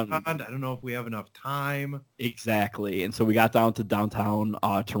downtown. I don't know if we have enough time. Exactly. And so we got down to downtown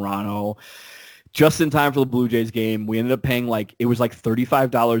Toronto. just in time for the Blue Jays game. We ended up paying it was like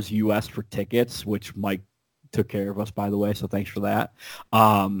 $35 US for tickets, which Mike took care of us, by the way, so thanks for that.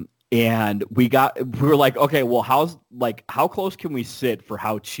 And we were like, okay, well, how close can we sit for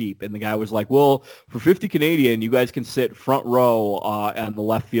how cheap? And the guy was like, well, for 50 Canadian, you guys can sit front row on the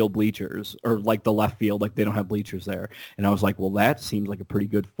left field bleachers, or like the left field, like they don't have bleachers there. And I was like, well, that seems like a pretty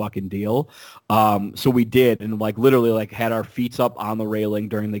good fucking deal. So we did, and literally had our feet up on the railing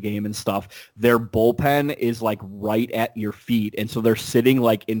during the game and stuff. Their bullpen is right at your feet, and so they're sitting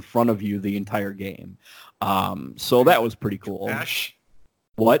in front of you the entire game. So that was pretty cool. Trash?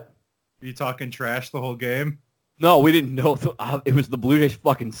 What? Are you talking trash the whole game? No, we didn't know. It was the Blue Jays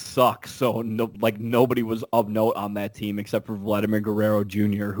fucking suck. So nobody was of note on that team except for Vladimir Guerrero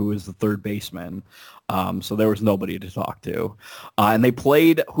Jr., who is the third baseman. So there was nobody to talk to. And they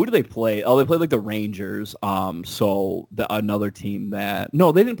played. Who did they play? Oh, they played the Rangers. So another team that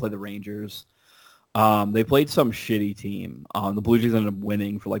they didn't play the Rangers. They played some shitty team. The Blue Jays ended up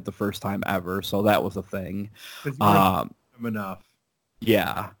winning for the first time ever. So that was a thing. Enough.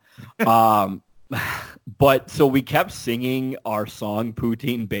 Yeah. But so we kept singing our song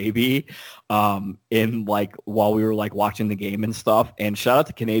Poutine Baby in while we were watching the game and stuff. And shout out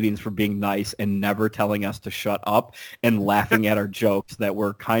to Canadians for being nice and never telling us to shut up and laughing at our jokes that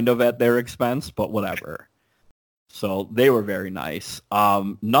were kind of at their expense, but whatever. So they were very nice.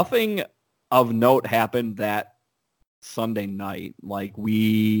 Nothing of note happened that Sunday night.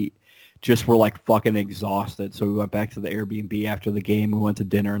 We just were fucking exhausted. So we went back to the Airbnb after the game. We went to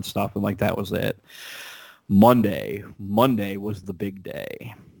dinner and stuff, and that was it. Monday was the big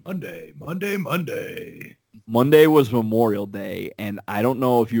day. Monday was Memorial Day, and I don't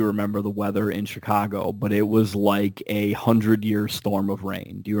know if you remember the weather in Chicago, but it was like a 100-year storm of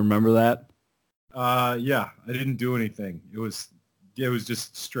rain. Do you remember that? Yeah, I didn't do anything. It was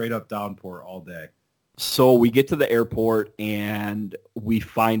just straight up downpour all day. So we get to the airport and we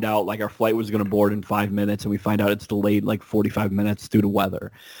find out our flight was going to board in 5 minutes, and we find out it's delayed 45 minutes due to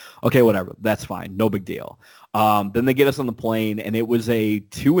weather. Okay, whatever. That's fine. No big deal. Then they get us on the plane, and it was a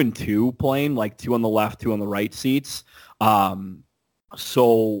 2-and-2 plane, 2 on the left, 2 on the right seats.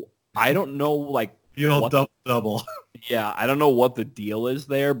 So I don't know double. Yeah, I don't know what the deal is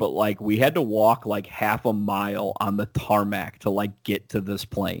there, but we had to walk half a mile on the tarmac to get to this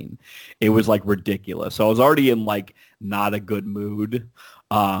plane. It was ridiculous. So I was already in not a good mood.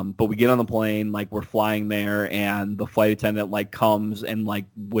 But we get on the plane, we're flying there, and the flight attendant comes and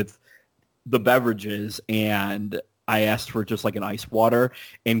with the beverages, and I asked for just an ice water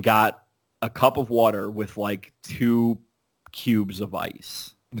and got a cup of water with 2 cubes of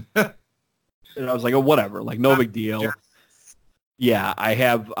ice. And I was like, oh, whatever, no big deal. Yeah, I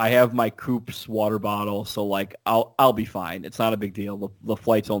have my Coops water bottle, so I'll be fine. It's not a big deal. The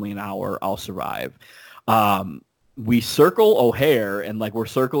flight's only an hour. I'll survive. We circle O'Hare, and we're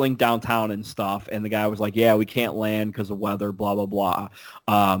circling downtown and stuff. And the guy was like, yeah, we can't land because of weather, blah blah blah.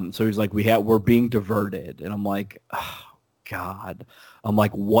 So he's like, we're being diverted, and I'm like, oh, God. I'm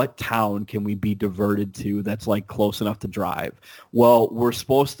like, what town can we be diverted to that's close enough to drive? Well, we're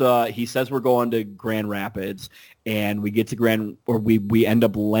supposed to, he says we're going to Grand Rapids, and we get to we end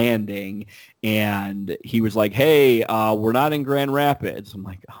up landing, and he was like, hey, we're not in Grand Rapids. I'm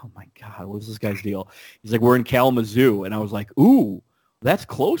like, oh my God, what's this guy's deal? He's like, we're in Kalamazoo. And I was like, ooh, that's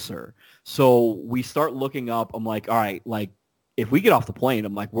closer. So we start looking up. I'm like, all right, if we get off the plane,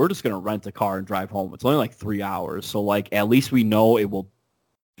 I'm like, we're just going to rent a car and drive home. It's only 3 hours. So at least we know it will.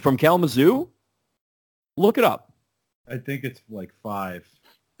 From Kalamazoo, look it up. I think it's 5. I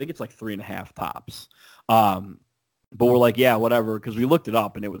think it's 3.5 tops. But we're like, yeah, whatever. Cause we looked it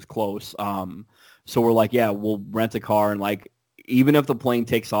up and it was close. So we're like, yeah, we'll rent a car, and even if the plane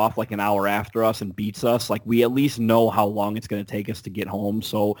takes off an hour after us and beats us, we at least know how long it's going to take us to get home,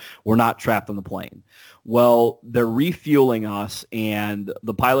 so we're not trapped on the plane. Well, they're refueling us, and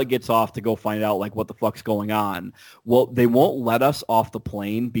the pilot gets off to go find out what the fuck's going on. Well, they won't let us off the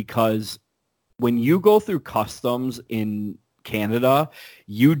plane because when you go through customs in Canada,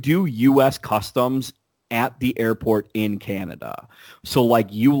 you do U.S. customs at the airport in Canada. So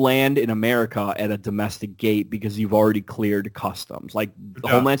you land in America at a domestic gate because you've already cleared customs.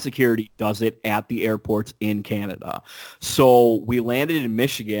 Homeland Security does it at the airports in Canada. So we landed in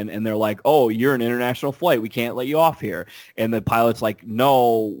Michigan, and they're like, oh, you're an international flight. We can't let you off here. And the pilot's like,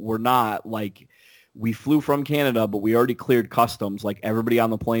 no, we're not. We flew from Canada, but we already cleared customs. Everybody on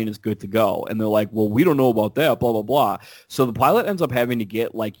the plane is good to go. And they're like, well, we don't know about that, blah, blah, blah. So the pilot ends up having to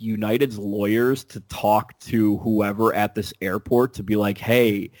get United's lawyers to talk to whoever at this airport to be like,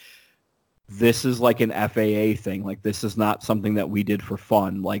 hey, this is like an FAA thing. Like, this is not something that we did for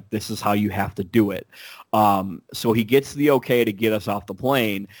fun. Like, this is how you have to do it. So he gets the okay to get us off the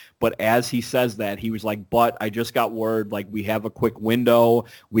plane. But as he says that, he was like, but I just got word, like, we have a quick window.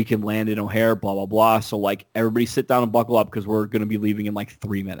 We can land in O'Hare, blah, blah, blah. So, like, everybody sit down and buckle up because we're going to be leaving in, like,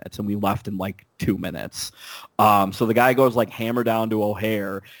 3 minutes. And we left in, like, 2 minutes. So the guy goes, like, hammer down to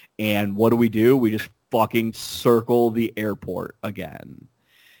O'Hare. And what do? We just fucking circle the airport again.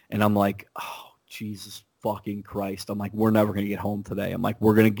 And I'm like, oh, Jesus fucking Christ. I'm like, we're never going to get home today. I'm like,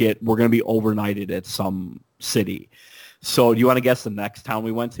 we're going to be overnighted at some city. So do you want to guess the next town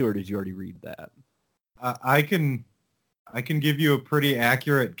we went to, or did you already read that? I can give you a pretty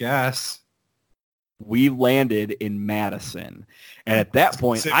accurate guess. We landed in Madison. And at that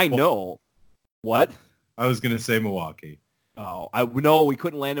point, I know. What? I was going to say Milwaukee. Oh, no, we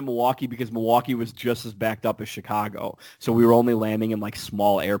couldn't land in Milwaukee because Milwaukee was just as backed up as Chicago. So we were only landing in, like,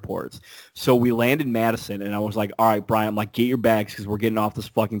 small airports. So we landed in Madison, and I was like, all right, Brian, I'm like, get your bags because we're getting off this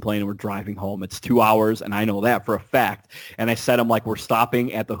fucking plane and we're driving home. It's 2 hours, and I know that for a fact. And I said, I'm like, we're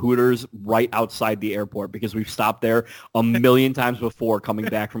stopping at the Hooters right outside the airport because we've stopped there a million times before coming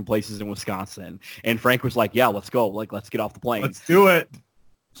back from places in Wisconsin. And Frank was like, yeah, let's go. Like, let's get off the plane. Let's do it.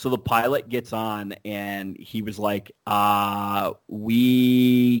 So the pilot gets on, and he was like,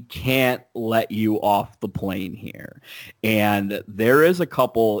 we can't let you off the plane here. And there is a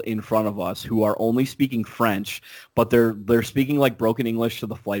couple in front of us who are only speaking French, but they're speaking, like, broken English to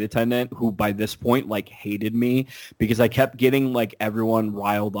the flight attendant, who by this point, like, hated me because I kept getting, like, everyone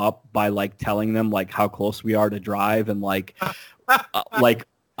riled up by, like, telling them, like, how close we are to drive and, like, like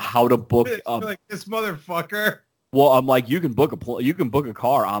how to book. Like, this motherfucker. Well, I'm like, you can book a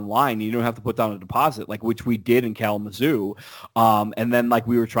car online. You don't have to put down a deposit, like, which we did in Kalamazoo. And then, like,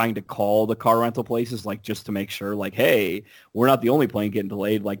 we were trying to call the car rental places, like, just to make sure, like, hey, we're not the only plane getting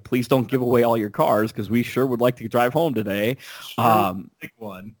delayed. Like, please don't give away all your cars because we sure would like to drive home today. Pick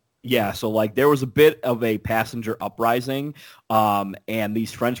one. Yeah, so, like, there was a bit of a passenger uprising, and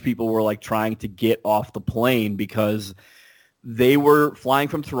these French people were, like, trying to get off the plane because they were flying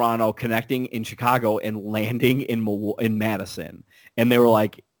from Toronto, connecting in Chicago, and landing in Madison. And they were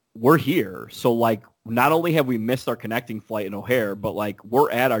like, we're here. So, like, not only have we missed our connecting flight in O'Hare, but, like,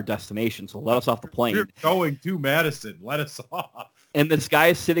 we're at our destination. So let us off the plane. We're going to Madison. Let us off. And this guy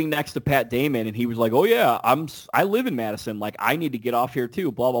is sitting next to Pat Damon, and he was like, oh, yeah, I live in Madison. Like, I need to get off here,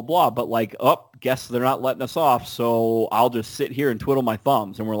 too, blah, blah, blah. But, like, guess they're not letting us off, so I'll just sit here and twiddle my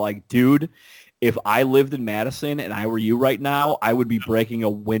thumbs. And we're like, dude, if I lived in Madison and I were you right now, I would be breaking a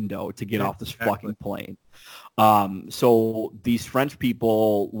window to get off this fucking plane. So these French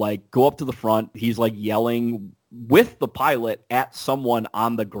people, like, go up to the front. He's, like, yelling with the pilot at someone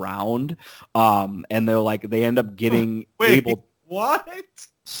on the ground. And they're like, they end up getting able. What?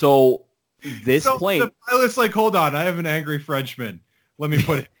 So this plane. The pilot's like, hold on, I have an angry Frenchman. Let me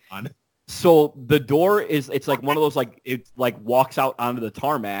put it on. So the door it's like one of those, like, it, like, walks out onto the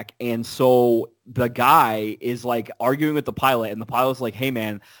tarmac. And so the guy is, like, arguing with the pilot, and the pilot's like, hey,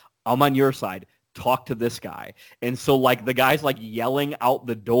 man, I'm on your side. Talk to this guy. And so, like, the guy's, like, yelling out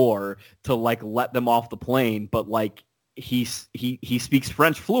the door to, like, let them off the plane. But, like, he speaks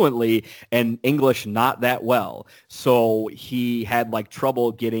French fluently and English not that well. So he had, like,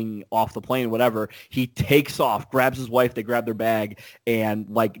 trouble getting off the plane, whatever. He takes off, grabs his wife, they grab their bag, and,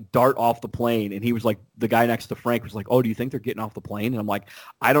 like, dart off the plane. And he was like, the guy next to Frank was like, oh, do you think they're getting off the plane? And I'm like,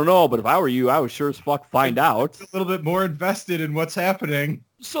 I don't know, but if I were you, I would sure as fuck find out. A little bit more invested in what's happening.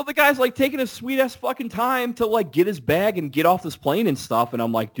 So the guy's, like, taking a sweet-ass fucking time to, like, get his bag and get off this plane and stuff. And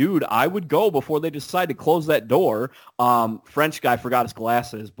I'm like, dude, I would go before they decide to close that door. French guy forgot his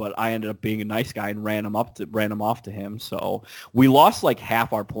glasses, but I ended up being a nice guy and ran him off to him. So we lost, like,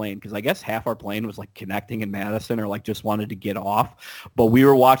 half our plane because I guess half our plane was, like, connecting in Madison or, like, just wanted to get off. But we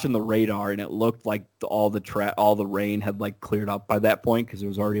were watching the radar, and it looked like all the rain had, like, cleared up by that point because it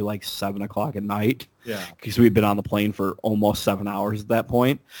was already, like, 7 o'clock at night. Yeah. Because we'd been on the plane for almost 7 hours at that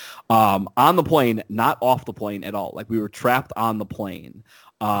point. On the plane, not off the plane at all. Like, we were trapped on the plane.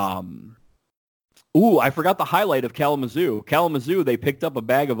 I forgot the highlight of Kalamazoo. Kalamazoo, they picked up a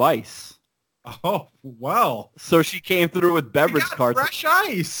bag of ice. Oh, well. So she came through with beverage carts. Fresh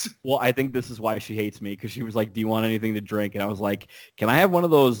ice. Well, I think this is why she hates me, because she was like, do you want anything to drink? And I was like, can I have one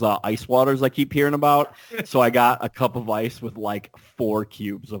of those ice waters I keep hearing about? So I got a cup of ice with, like, 4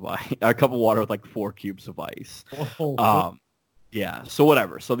 cubes of ice. A cup of water with, like, 4 cubes of ice. Oh. Yeah, so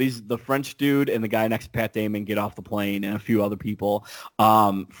whatever. So the French dude and the guy next to Pat Damon get off the plane, and a few other people.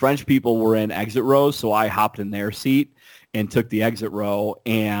 French people were in exit rows, so I hopped in their seat and took the exit row,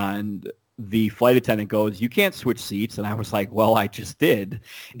 and the flight attendant goes, "You can't switch seats." And I was like, "Well, I just did."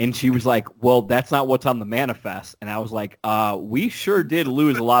 And she was like, "Well, that's not what's on the manifest." And I was like, we sure did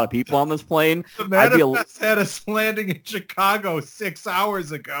lose a lot of people on this plane. The manifest had us landing in Chicago 6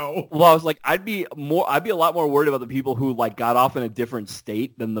 hours ago. Well, I was like, I'd be a lot more worried about the people who like got off in a different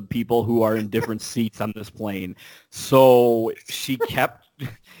state than the people who are in different seats on this plane. So she kept...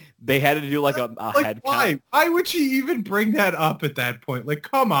 They had to do like a head count. Why would she even bring that up at that point? Like,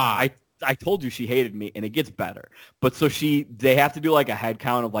 come on. I told you she hated me, and it gets better. But so they have to do like a head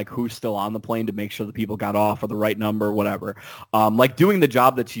count of like who's still on the plane to make sure the people got off or the right number or whatever. Like doing the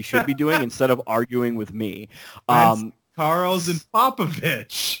job that she should be doing instead of arguing with me. Carl's and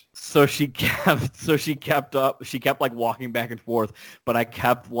Popovich. So she kept like walking back and forth, but I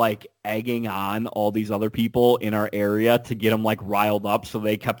kept like egging on all these other people in our area to get them like riled up. So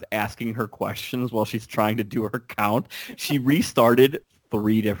they kept asking her questions while she's trying to do her count. She restarted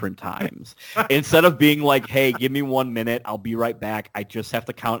 3 different times. Instead of being like, "Hey, give me 1 minute, I'll be right back. I just have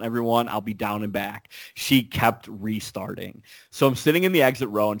to count everyone. I'll be down and back." She kept restarting. So I'm sitting in the exit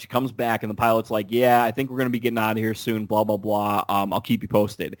row, and she comes back, and the pilot's like, "Yeah, I think we're going to be getting out of here soon, blah, blah, blah. I'll keep you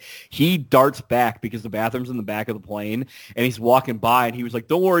posted." He darts back because the bathroom's in the back of the plane, and he's walking by, and he was like,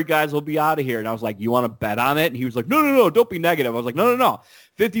 "Don't worry, guys, we'll be out of here." And I was like, "You want to bet on it?" And he was like, No, don't be negative." I was like, No.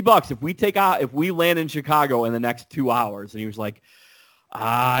 $50 if we land in Chicago in the next 2 hours. And he was like,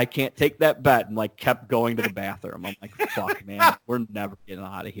 "I can't take that bet," and like kept going to the bathroom. I'm like, "Fuck, man, we're never getting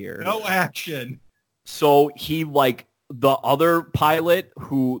out of here." No action. So he like the other pilot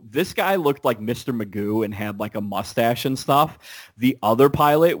this guy looked like Mr. Magoo and had like a mustache and stuff. The other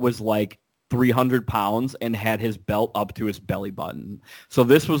pilot was like 300 pounds and had his belt up to his belly button. So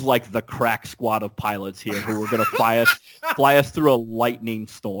this was like the crack squad of pilots here who were going to fly us through a lightning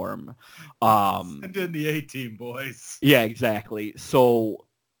storm. Send in the A-team, boys. Yeah, exactly. So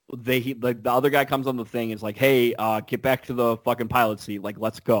the other guy comes on the thing and is like, "Hey, get back to the fucking pilot seat. Like,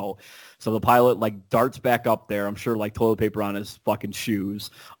 let's go." So the pilot like darts back up there. I'm sure like toilet paper on his fucking shoes.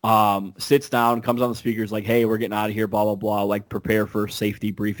 Sits down, comes on the speakers like, "Hey, we're getting out of here, blah, blah, blah. Like, prepare for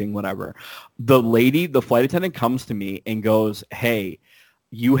safety briefing, whatever." The flight attendant comes to me and goes, "Hey,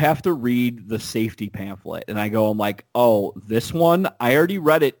 you have to read the safety pamphlet." And I'm like, "Oh, this one? I already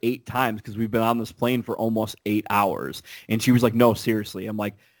read it 8 times because we've been on this plane for almost 8 hours." And she was like, "No, seriously." I'm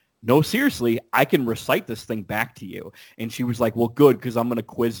like, "No, seriously, I can recite this thing back to you." And she was like, "Well, good, because I'm going to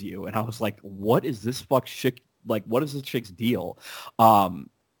quiz you." And I was like, what is this chick? Like, what is this chick's deal?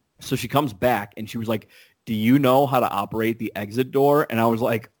 So she comes back and she was like, "Do you know how to operate the exit door?" And I was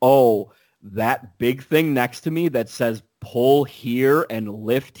like, "Oh, that big thing next to me that says pull here and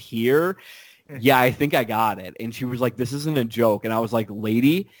lift here. Yeah, I think I got it." And she was like, "This isn't a joke." And I was like,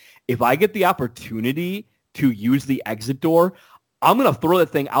 "Lady, if I get the opportunity to use the exit door, I'm going to throw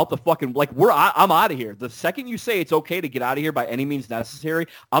that thing out the fucking, like, I'm out of here. The second you say it's okay to get out of here by any means necessary,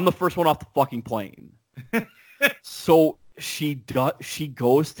 I'm the first one off the fucking plane." So she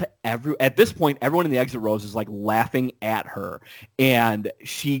goes to at this point, everyone in the exit rows is like laughing at her. And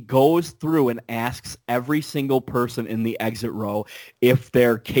she goes through and asks every single person in the exit row if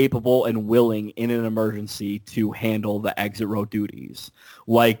they're capable and willing in an emergency to handle the exit row duties.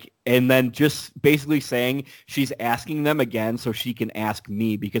 Like, and then just basically saying she's asking them again so she can ask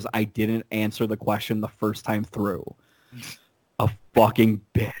me because I didn't answer the question the first time through. A fucking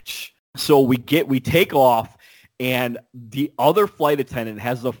bitch. So we take off. And the other flight attendant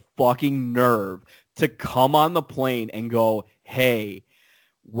has the fucking nerve to come on the plane and go, "Hey,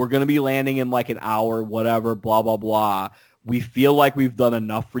 we're going to be landing in like an hour, whatever, blah, blah, blah. We feel like we've done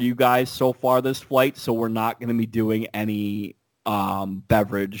enough for you guys so far this flight, so we're not going to be doing any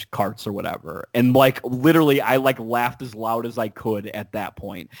beverage carts or whatever." And like literally I like laughed as loud as I could at that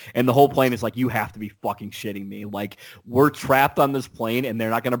point. And the whole plane is like, "You have to be fucking shitting me. Like, we're trapped on this plane and they're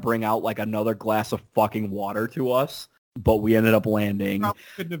not going to bring out like another glass of fucking water to us." But we ended up landing. Probably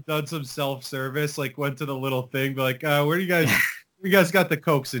couldn't have done some self-service, like went to the little thing, be like, where do you guys you guys got the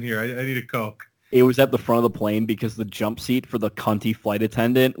Cokes in here? I need a Coke. It was at the front of the plane because the jump seat for the cunty flight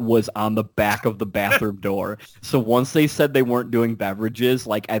attendant was on the back of the bathroom door. So once they said they weren't doing beverages,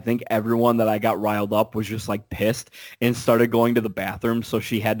 like I think everyone that I got riled up was just like pissed and started going to the bathroom. So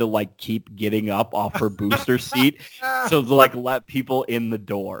she had to like keep getting up off her booster seat so to like let people in the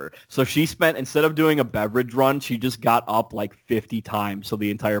door. So she spent, instead of doing a beverage run, she just got up like 50 times so the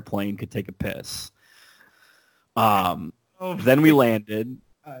entire plane could take a piss. Then we landed.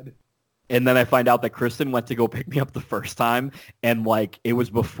 God. And then I find out that Kristen went to go pick me up the first time, and like it was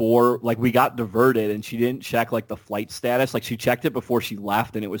before, like we got diverted, and she didn't check like the flight status. Like she checked it before she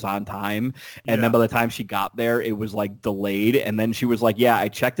left, and it was on time. And then by the time she got there, it was like delayed. And then she was like, "Yeah, I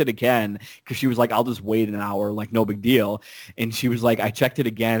checked it again," because she was like, "I'll just wait an hour, like no big deal." And she was like, "I checked it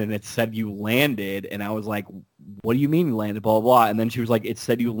again, and it said you landed." And I was like, "What do you mean you landed?" Blah, blah, blah. And then she was like, "It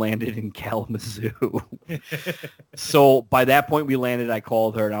said you landed in Kalamazoo." So by that point we landed, I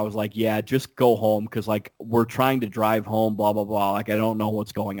called her and I was like, "Yeah, just go home because like we're trying to drive home, blah, blah, blah. Like I don't know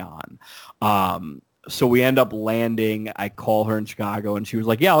what's going on." So we end up landing. I call her in Chicago and she was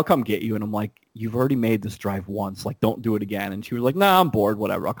like, "Yeah, I'll come get you." And I'm like, "You've already made this drive once. Like don't do it again." And she was like, "Nah, I'm bored.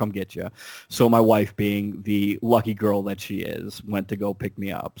 Whatever. I'll come get you." So my wife, being the lucky girl that she is, went to go pick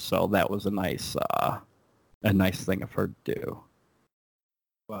me up. So that was a nice thing of her to do.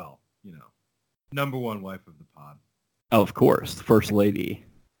 Well, number one wife of the pod. Oh, of course, first lady.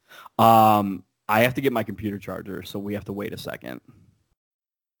 I have to get my computer charger, so we have to wait a second.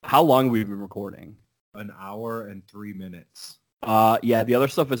 How long have we been recording? An hour and 3 minutes. Yeah, the other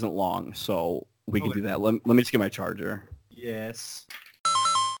stuff isn't long, so we can do that. Let me just get my charger. Yes.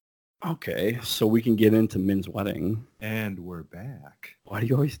 Okay, so we can get into Min's wedding. And we're back. Why do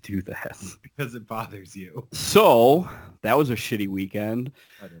you always do that? Because it bothers you. So, that was a shitty weekend.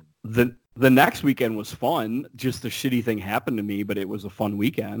 The next weekend was fun. Just a shitty thing happened to me, but it was a fun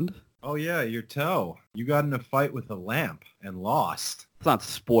weekend. Oh, yeah, your toe. You got in a fight with a lamp and lost. Let's not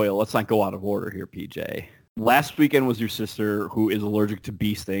spoil. Let's not go out of order here, PJ. Last weekend was your sister, who is allergic to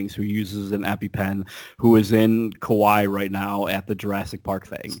bee stings, who uses an EpiPen, who is in Kauai right now at the Jurassic Park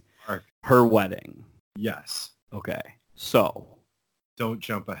thing. Her wedding. Yes. Okay. So. Don't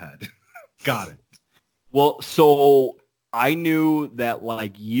jump ahead. Got it. Well, so I knew that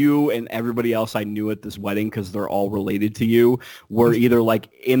like you and everybody else I knew at this wedding, because they're all related to you, were either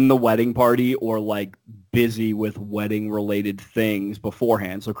like in the wedding party or like busy with wedding related things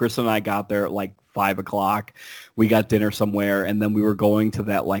beforehand. So Chris and I got there at like 5 o'clock. We got dinner somewhere, and then we were going to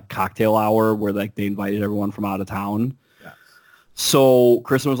that like cocktail hour where like they invited everyone from out of town. So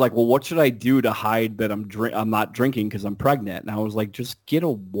Kristen was like, "Well, what should I do to hide that I'm not drinking because I'm pregnant?" And I was like, "Just get a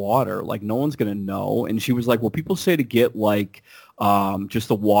water. Like, no one's going to know." And she was like, "Well, people say to get like just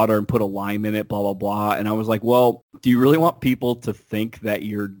a water and put a lime in it, blah, blah, blah." And I was like, "Well, do you really want people to think that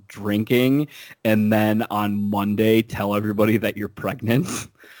you're drinking and then on Monday tell everybody that you're pregnant?"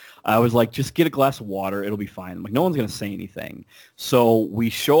 I was like, "Just get a glass of water. It'll be fine." I'm like, no one's going to say anything. So we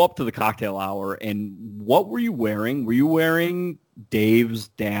show up to the cocktail hour, and what were you wearing? Were you wearing Dave's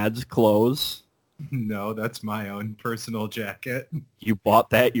dad's clothes? No, that's my own personal jacket. You bought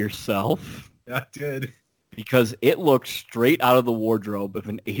that yourself? I did. Because it looked straight out of the wardrobe of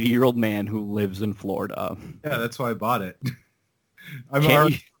an 80-year-old man who lives in Florida. Yeah, that's why I bought it. I'm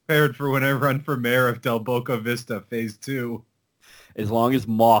already prepared for when I run for mayor of Del Boca Vista Phase 2. As long as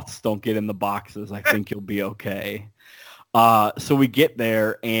moths don't get in the boxes, I think you'll be okay. So we get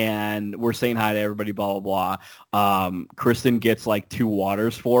there, and we're saying hi to everybody, blah, blah, blah. Kristen gets like 2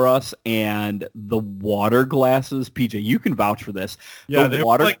 waters for us, and the water glasses, PJ, you can vouch for this. Yeah, they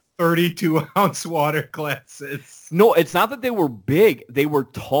were like 32-ounce water glasses. No, it's not that they were big. They were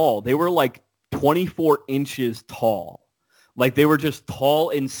tall. They were like 24 inches tall. Like they were just tall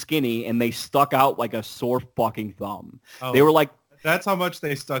and skinny, and they stuck out like a sore fucking thumb. Oh, they were like... That's how much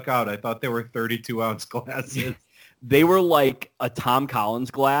they stuck out. I thought they were 32-ounce glasses. They were like a Tom Collins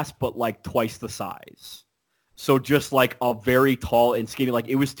glass, but like twice the size. So just like a very tall and skinny. Like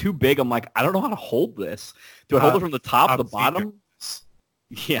it was too big. I'm like, I don't know how to hold this. Do I hold it from the top, the bottom?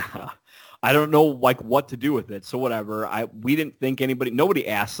 Yeah. I don't know like what to do with it. So whatever. We didn't think nobody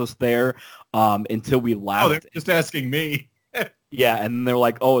asked us there until we left. Oh, they're just asking me. Yeah, and they're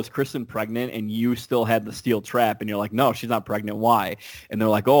like, "Oh, is Kristen pregnant?" And you still had the steel trap, and you're like, "No, she's not pregnant. Why?" And they're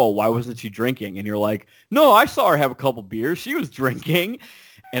like, "Oh, why wasn't she drinking?" And you're like, "No, I saw her have a couple beers. She was drinking."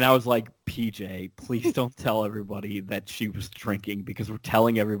 And I was like, "PJ, please don't tell everybody that she was drinking because we're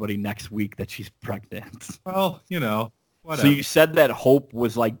telling everybody next week that she's pregnant." Well, whatever. So you said that Hope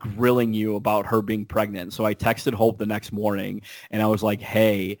was like grilling you about her being pregnant. So I texted Hope the next morning, and I was like,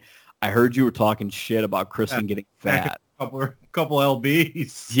 "Hey, I heard you were talking shit about Kristen getting fat." Couple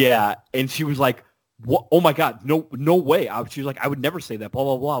lbs. Yeah, and she was like, "What? Oh my god, no way!" She was like, "I would never say that." Blah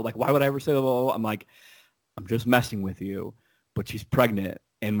blah blah. Like, why would I ever say that? Blah, blah, blah. I'm like, I'm just messing with you, but she's pregnant,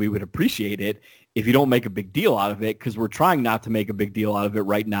 and we would appreciate it if you don't make a big deal out of it, because we're trying not to make a big deal out of it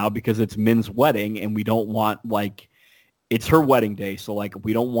right now because it's Min's wedding, and we don't want like it's her wedding day, so like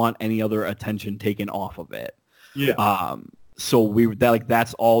we don't want any other attention taken off of it. Yeah. So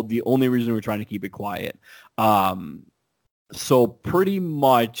that's all. The only reason we're trying to keep it quiet. So pretty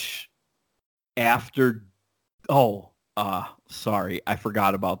much after, sorry, I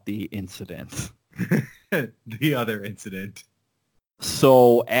forgot about the incident. The other incident.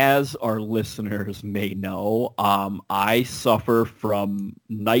 So as our listeners may know, I suffer from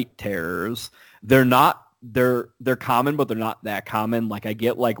night terrors. They're common, but they're not that common. Like I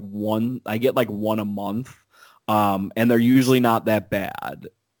get like one a month. And they're usually not that bad.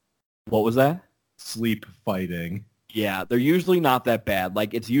 What was that? Sleep fighting. Yeah, they're usually not that bad.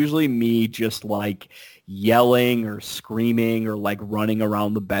 Like it's usually me just like yelling or screaming or like running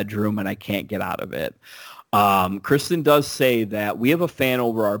around the bedroom and I can't get out of it. Kristen does say that we have a fan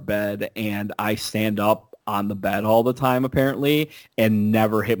over our bed and I stand up on the bed all the time apparently and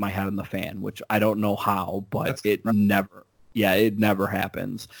never hit my head on the fan, which I don't know how, but it never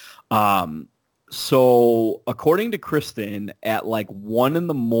happens. So according to Kristen, at like 1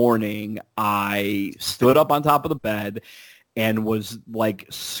 a.m, I stood up on top of the bed and was like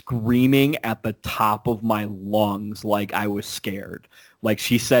screaming at the top of my lungs like I was scared. Like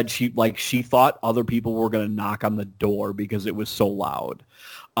she said she thought other people were going to knock on the door because it was so loud.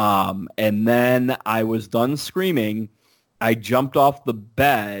 And then I was done screaming. I jumped off the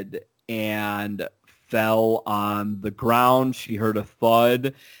bed and fell on the ground. She heard a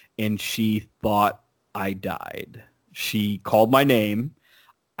thud and she thought I died. She called my name.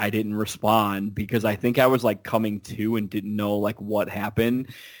 I didn't respond because I think I was like coming to and didn't know like what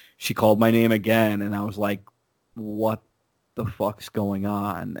happened. She called my name again and I was like, what the fuck's going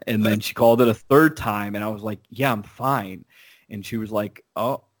on? And then she called it a third time and I was like, yeah, I'm fine. And she was like,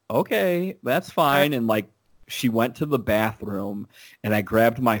 oh, okay, that's fine. And like she went to the bathroom and I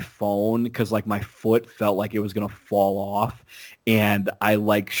grabbed my phone because like my foot felt like it was going to fall off. And I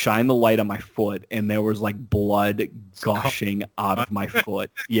like shined the light on my foot and there was like blood gushing out of my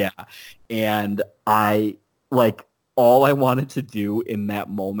foot. Yeah. And I like all I wanted to do in that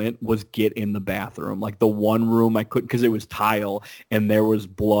moment was get in the bathroom. Like the one room I couldn't because it was tile and there was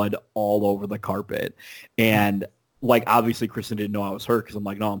blood all over the carpet. And like, obviously, Kristen didn't know I was hurt because I'm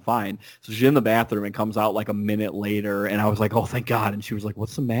like, no, I'm fine. So she's in the bathroom and comes out like a minute later. And I was like, oh, thank God. And she was like,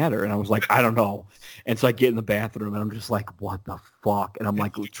 what's the matter? And I was like, I don't know. And so I get in the bathroom and I'm just like, what the fuck? And I'm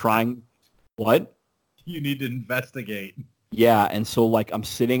like trying, what? You need to investigate. Yeah. And so like I'm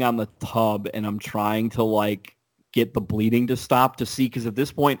sitting on the tub and I'm trying to like get the bleeding to stop to see because at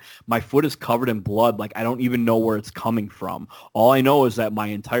this point my foot is covered in blood. Like I don't even know where it's coming from. All I know is that my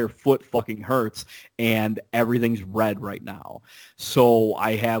entire foot fucking hurts and everything's red right now. So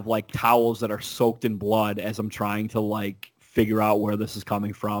I have like towels that are soaked in blood as I'm trying to like figure out where this is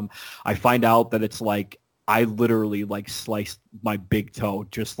coming from. I find out that it's like I literally like sliced my big toe,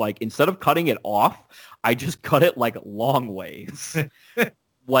 just like instead of cutting it off, I just cut it like long ways.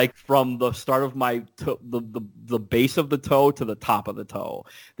 Like from the start of my the base of the toe to the top of the toe.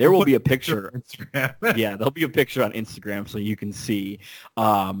 There will be a picture. Yeah, there'll be a picture on Instagram so you can see.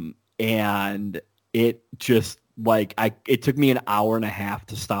 And it just like it took me an hour and a half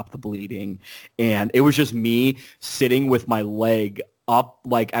to stop the bleeding. And it was just me sitting with my leg up.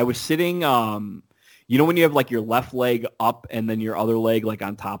 Like I was sitting, you know when you have like your left leg up and then your other leg like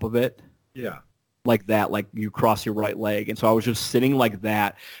on top of it? Yeah. Like that, like you cross your right leg. And so I was just sitting like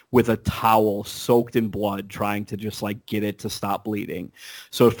that with a towel soaked in blood trying to just like get it to stop bleeding.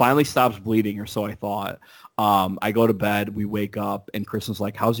 So it finally stops bleeding, or so I thought. I go to bed, we wake up, and Kristen's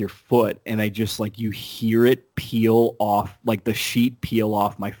like, how's your foot? And I just like, you hear it peel off, like the sheet peel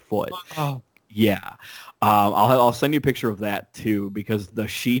off my foot. Oh. Yeah. I'll send you a picture of that too because the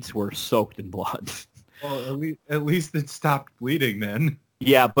sheets were soaked in blood. Well, at least it stopped bleeding then.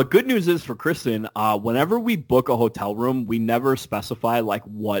 Yeah, but good news is for Kristen, whenever we book a hotel room, we never specify like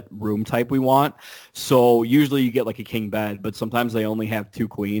what room type we want. So usually you get like a king bed, but sometimes they only have 2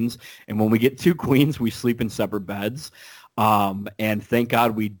 queens. And when we get 2 queens, we sleep in separate beds. And thank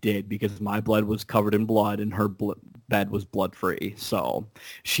God we did because my blood was covered in blood and her bed was blood free. So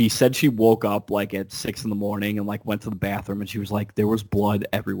she said she woke up like at 6 a.m. and like went to the bathroom and she was like, there was blood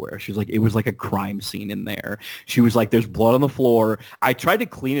everywhere. She was like, it was like a crime scene in there. She was like, there's blood on the floor. I tried to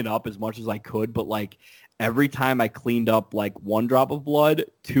clean it up as much as I could, but like every time I cleaned up like 1 drop of blood,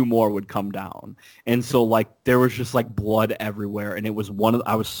 2 more would come down. And so like there was just like blood everywhere. And it was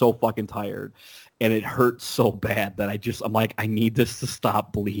I was so fucking tired. And it hurt so bad that I'm like, I need this to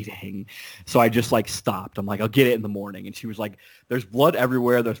stop bleeding. So I just like stopped. I'm like, I'll get it in the morning. And she was like, there's blood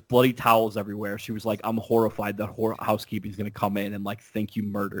everywhere. There's bloody towels everywhere. She was like, I'm horrified that housekeeping is going to come in and like think you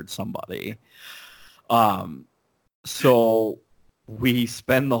murdered somebody. So we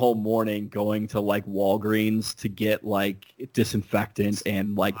spend the whole morning going to like Walgreens to get like disinfectant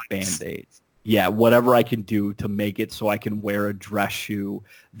and like Band-Aids. Yeah, whatever I can do to make it so I can wear a dress shoe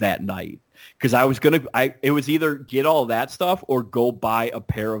that night. because it was either get all that stuff or go buy a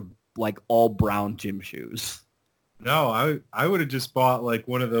pair of like all brown gym shoes. No, I would have just bought like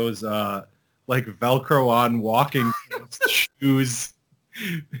one of those like Velcro on walking shoes.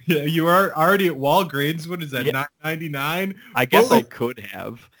 Yeah, you are already at Walgreens. What is that? Yeah. $9.99? I guess I could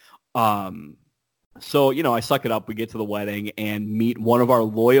have. So, I suck it up. We get to the wedding and meet one of our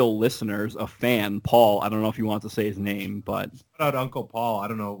loyal listeners, a fan, Paul. I don't know if you want to say his name, but... Shout out Uncle Paul. I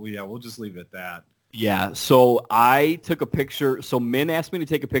don't know. Yeah, we'll just leave it at that. Yeah, so I took a picture. So Min asked me to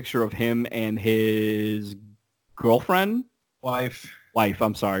take a picture of him and his girlfriend? Wife. Of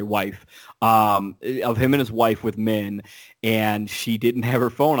him and his wife with Min, and she didn't have her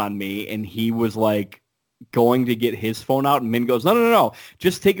phone on me, and he was like going to get his phone out, and Min goes, no,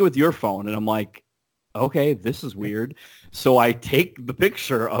 just take it with your phone. And I'm like, okay, this is weird. So I take the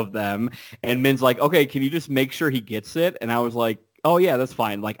picture of them, and Min's like, okay, can you just make sure he gets it? And I was like, oh, yeah, that's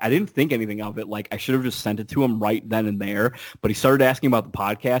fine. Like, I didn't think anything of it. Like, I should have just sent it to him right then and there. But he started asking about the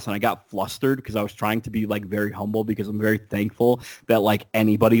podcast, and I got flustered because I was trying to be, like, very humble because I'm very thankful that, like,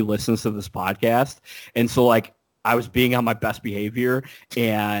 anybody listens to this podcast. And so, like, I was being on my best behavior,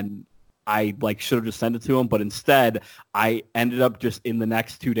 and I, like, should have just sent it to him. But instead, I ended up just in the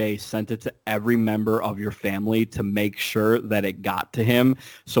next 2 days sent it to every member of your family to make sure that it got to him.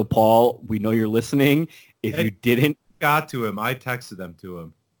 So, Paul, we know you're listening. If you didn't, got to him. I texted them to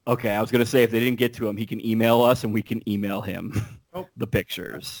him. Okay, I was going to say if they didn't get to him, he can email us and we can email him the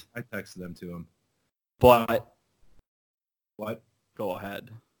pictures. I texted them to him. But what? Go ahead.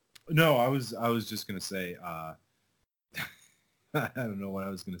 No, I was just going to say I don't know what I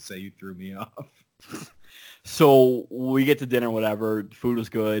was going to say. You threw me off. So we get to dinner, whatever. Food was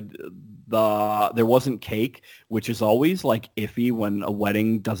good. There wasn't cake, which is always like iffy when a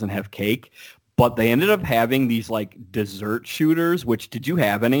wedding doesn't have cake. But they ended up having these like dessert shooters, which did you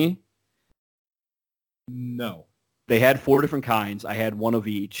have any? No. They had 4 different kinds. I had one of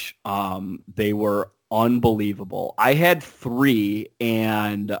each. They were unbelievable. I had 3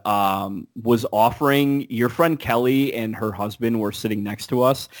 and was offering, your friend Kelly and her husband were sitting next to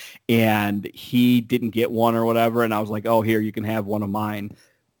us and he didn't get one or whatever. And I was like, oh, here, you can have one of mine.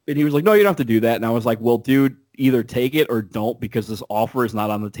 And he was like, no, you don't have to do that. And I was like, well, dude, either take it or don't because this offer is not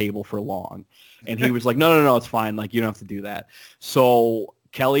on the table for long. And he was like, no, it's fine. Like, you don't have to do that. So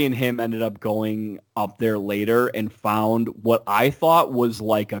Kelly and him ended up going up there later and found what I thought was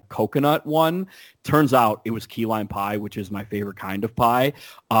like a coconut one. Turns out it was key lime pie, which is my favorite kind of pie.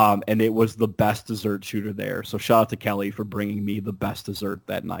 And it was the best dessert shooter there. So shout out to Kelly for bringing me the best dessert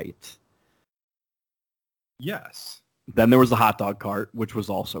that night. Yes. Then there was the hot dog cart, which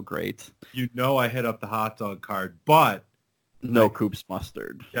was also great. I hit up the hot dog cart, but no Coops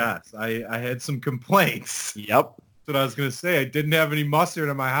mustard. Yes, I had some complaints. Yep. That's what I was going to say. I didn't have any mustard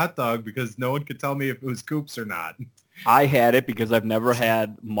on my hot dog because no one could tell me if it was Coops or not. I had it because I've never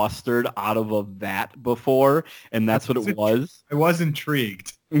had mustard out of a vat before, and that's what it was. I was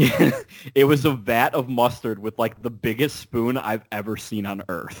intrigued. It was a vat of mustard with like the biggest spoon I've ever seen on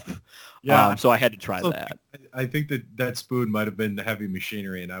Earth. Yeah. So I had to try that. I think that spoon might have been the heavy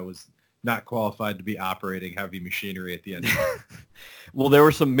machinery, and I was not qualified to be operating heavy machinery at the end. Well, there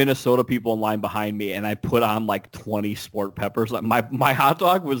were some Minnesota people in line behind me, and I put on like 20 sport peppers. My hot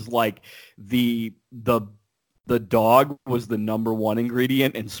dog was like the dog was the number 1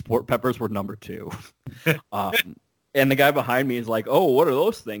 ingredient, and sport peppers were number 2. And the guy behind me is like, oh, what are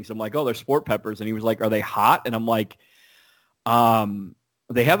those things? I'm like, oh, they're sport peppers. And he was like, are they hot? And I'm like,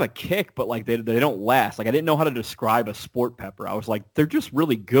 they have a kick, but like they don't last. Like I didn't know how to describe a sport pepper. I was like, they're just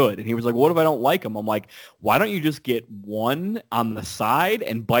really good. And he was like, what if I don't like them? I'm like, why don't you just get one on the side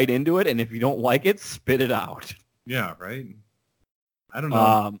and bite into it? And if you don't like it, spit it out. Yeah, right. I don't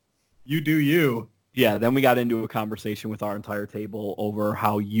know. You do you. Yeah, then we got into a conversation with our entire table over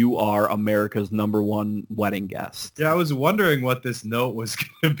how you are America's number 1 wedding guest. Yeah, I was wondering what this note was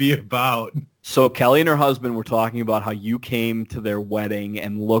going to be about. So Kelly and her husband were talking about how you came to their wedding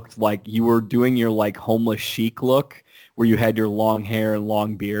and looked like you were doing your like homeless chic look where you had your long hair and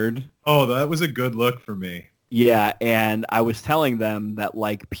long beard. Oh, that was a good look for me. Yeah, and I was telling them that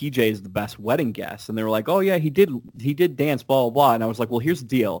like PJ is the best wedding guest, and they were like, "Oh yeah, he did dance, blah blah blah." And I was like, "Well, here's the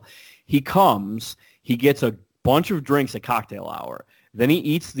deal. He comes, he gets a bunch of drinks at cocktail hour, then he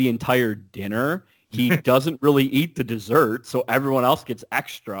eats the entire dinner. He doesn't really eat the dessert, so everyone else gets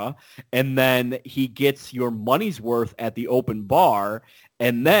extra, and then he gets your money's worth at the open bar,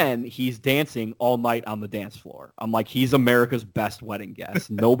 and then he's dancing all night on the dance floor." I'm like, he's America's best wedding guest.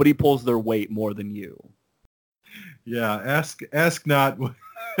 Nobody pulls their weight more than you. Yeah, ask not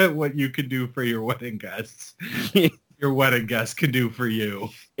what you can do for your wedding guests. your wedding guest can do for you.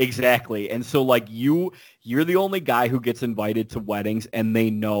 Exactly. And so like you're the only guy who gets invited to weddings, and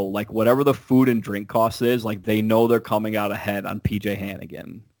they know like whatever the food and drink cost is, like they know they're coming out ahead on PJ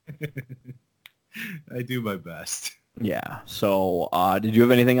Hannigan. I do my best. Yeah. So did you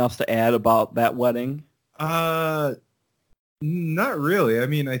have anything else to add about that wedding? Not really. I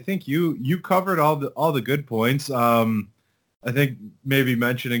mean, I think you covered all the good points. I think maybe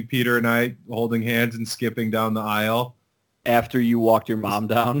mentioning Peter and I holding hands and skipping down the aisle. After you walked your mom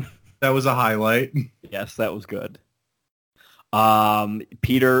down? That was a highlight. Yes, that was good.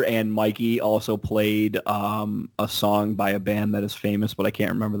 Peter and Mikey also played a song by a band that is famous, but I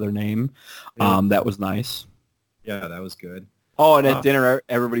can't remember their name. That was nice. Yeah, that was good. Oh, and at dinner,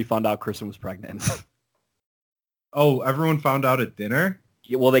 everybody found out Kristen was pregnant. Oh, everyone found out at dinner?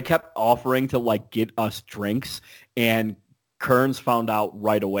 Yeah, well, they kept offering to like get us drinks, and Kearns found out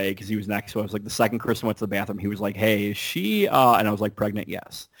right away because he was next to us. Like the second Kristen went to the bathroom, he was like, "Hey, is she?" And I was like, "Pregnant,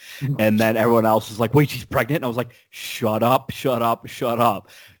 yes." And then everyone else was like, "Wait, she's pregnant?" And I was like, "Shut up, shut up, shut up,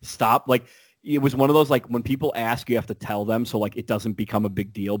 stop!" Like it was one of those like when people ask, you have to tell them, so like it doesn't become a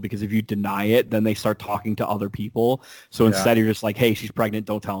big deal, because if you deny it, then they start talking to other people. So instead, you're just like, "Hey, she's pregnant.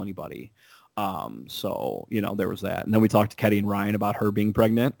 Don't tell anybody." So there was that, and then we talked to Ketty and Ryan about her being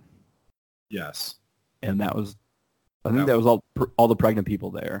pregnant. Yes, and that was. I think that was all the pregnant people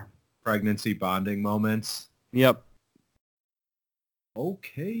there. Pregnancy bonding moments. Yep.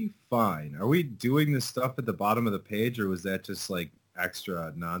 Okay, fine. Are we doing this stuff at the bottom of the page, or was that just like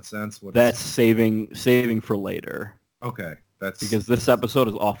extra nonsense? That's saving for later. Okay, that's because this episode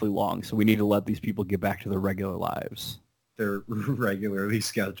is awfully long, so we need to let these people get back to their regular lives. Their regularly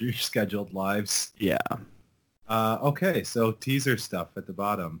scheduled lives. Yeah. Okay, so teaser stuff at the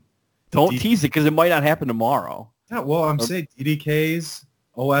bottom. Don't tease it because it might not happen tomorrow. Yeah, well, I'm saying DDKs,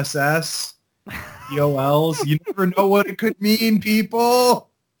 OSS, EOLs. You never know what it could mean, people.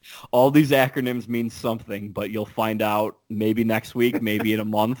 All these acronyms mean something, but you'll find out maybe next week, maybe in a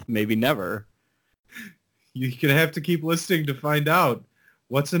month, maybe never. You're going to have to keep listening to find out.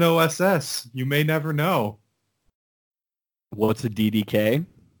 What's an OSS? You may never know. What's a DDK?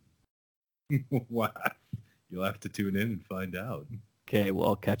 What? You'll have to tune in and find out. Okay,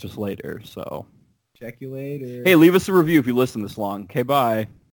 well, catch us later, so... Check you later. Hey, leave us a review if you listen this long. Okay, bye.